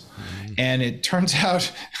cells. And it turns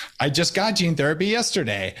out I just got gene therapy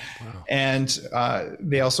yesterday. Wow. And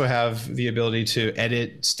they also have the ability to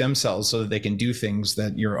edit stem cells so that they can do things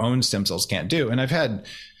that your own stem cells can't do. And I've had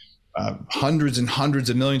hundreds and hundreds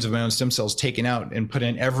of millions of my own stem cells taken out and put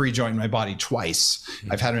in every joint in my body twice.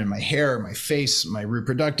 I've had them in my hair, my face, my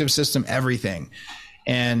reproductive system, everything.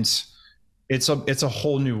 And it's a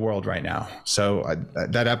whole new world right now. So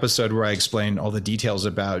that episode where I explained all the details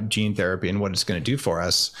about gene therapy and what it's going to do for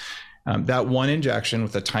us, that one injection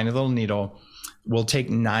with a tiny little needle will take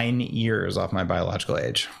 9 years off my biological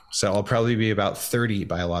age. So I'll probably be about 30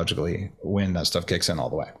 biologically when that stuff kicks in all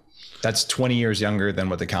the way. That's 20 years younger than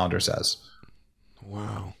what the calendar says.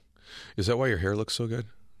 Wow. Is that why your hair looks so good?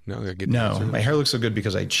 No, my hair looks so good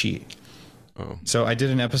because I cheat. Oh. So I did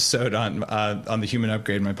an episode on the Human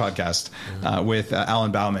Upgrade, my podcast, with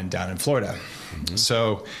Alan Bauman down in Florida. Mm-hmm.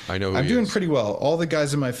 So I know I'm doing pretty well. All the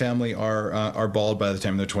guys in my family are bald by the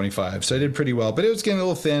time they're 25. So I did pretty well, but it was getting a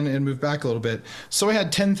little thin and moved back a little bit. So I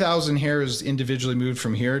had 10,000 hairs individually moved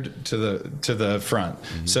from here to the front.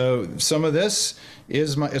 Mm-hmm. So some of this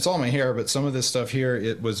it's all my hair, but some of this stuff here,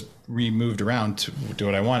 it was removed around to do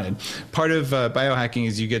what I wanted. Part of biohacking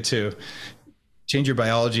is you get to change your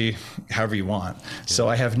biology however you want. Yeah. So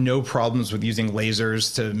I have no problems with using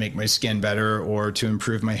lasers to make my skin better or to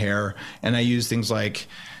improve my hair. And I use things like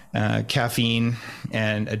caffeine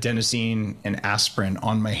and adenosine and aspirin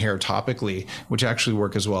on my hair topically, which actually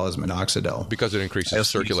work as well as minoxidil. Because it increases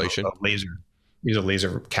circulation. Use a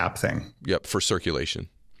laser cap thing. Yep, for circulation.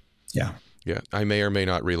 Yeah. Yeah, I may or may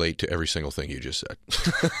not relate to every single thing you just said.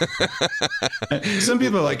 Some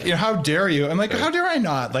people are like, how dare you? I'm like, how dare I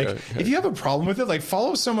not? Like, if you have a problem with it, like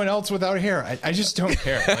follow someone else without hair. I just don't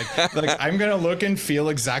care. Like I'm going to look and feel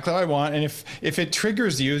exactly what I want. And if it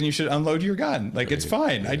triggers you, then you should unload your gun. Like, it's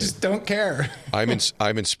fine. I just don't care. I'm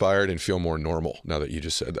inspired and feel more normal now that you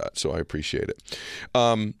just said that. So I appreciate it.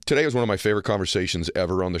 Today was one of my favorite conversations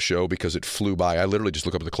ever on the show because it flew by. I literally just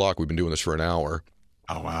look up at the clock. We've been doing this for an hour.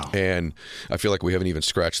 Oh, wow. And I feel like we haven't even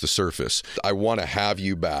scratched the surface. I want to have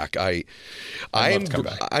you back. I'm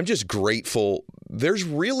just grateful. There's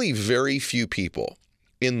really very few people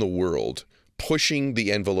in the world pushing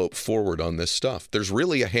the envelope forward on this stuff. There's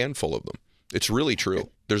really a handful of them. It's really true.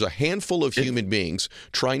 There's a handful of human beings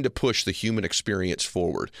trying to push the human experience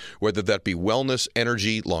forward, whether that be wellness,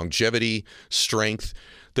 energy, longevity, strength.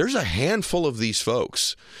 There's a handful of these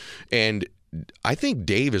folks. And I think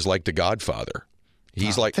Dave is like the Godfather.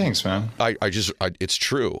 He's like, thanks, man. It's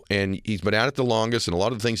true. And he's been at it the longest. And a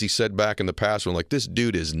lot of the things he said back in the past were like, this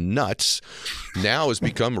dude is nuts. Now has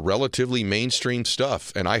become relatively mainstream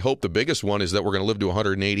stuff. And I hope the biggest one is that we're going to live to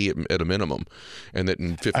 180 at a minimum. And that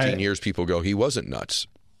in 15 years, people go, he wasn't nuts.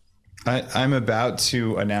 I'm about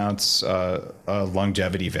to announce a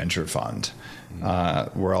longevity venture fund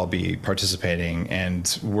where I'll be participating,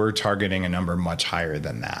 and we're targeting a number much higher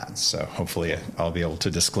than that. So hopefully I'll be able to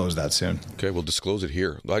disclose that soon. Okay, we'll disclose it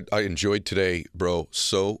here. I enjoyed today, bro,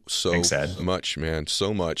 so Thanks, much, man,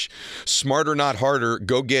 so much. Smarter, not harder.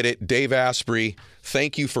 Go get it. Dave Asprey,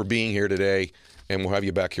 thank you for being here today, and we'll have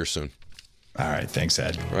you back here soon. All right, thanks,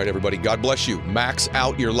 Ed. All right, everybody, God bless you. Max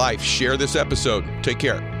out your life. Share this episode. Take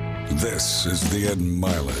care. This is the Ed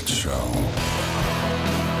Milet Show.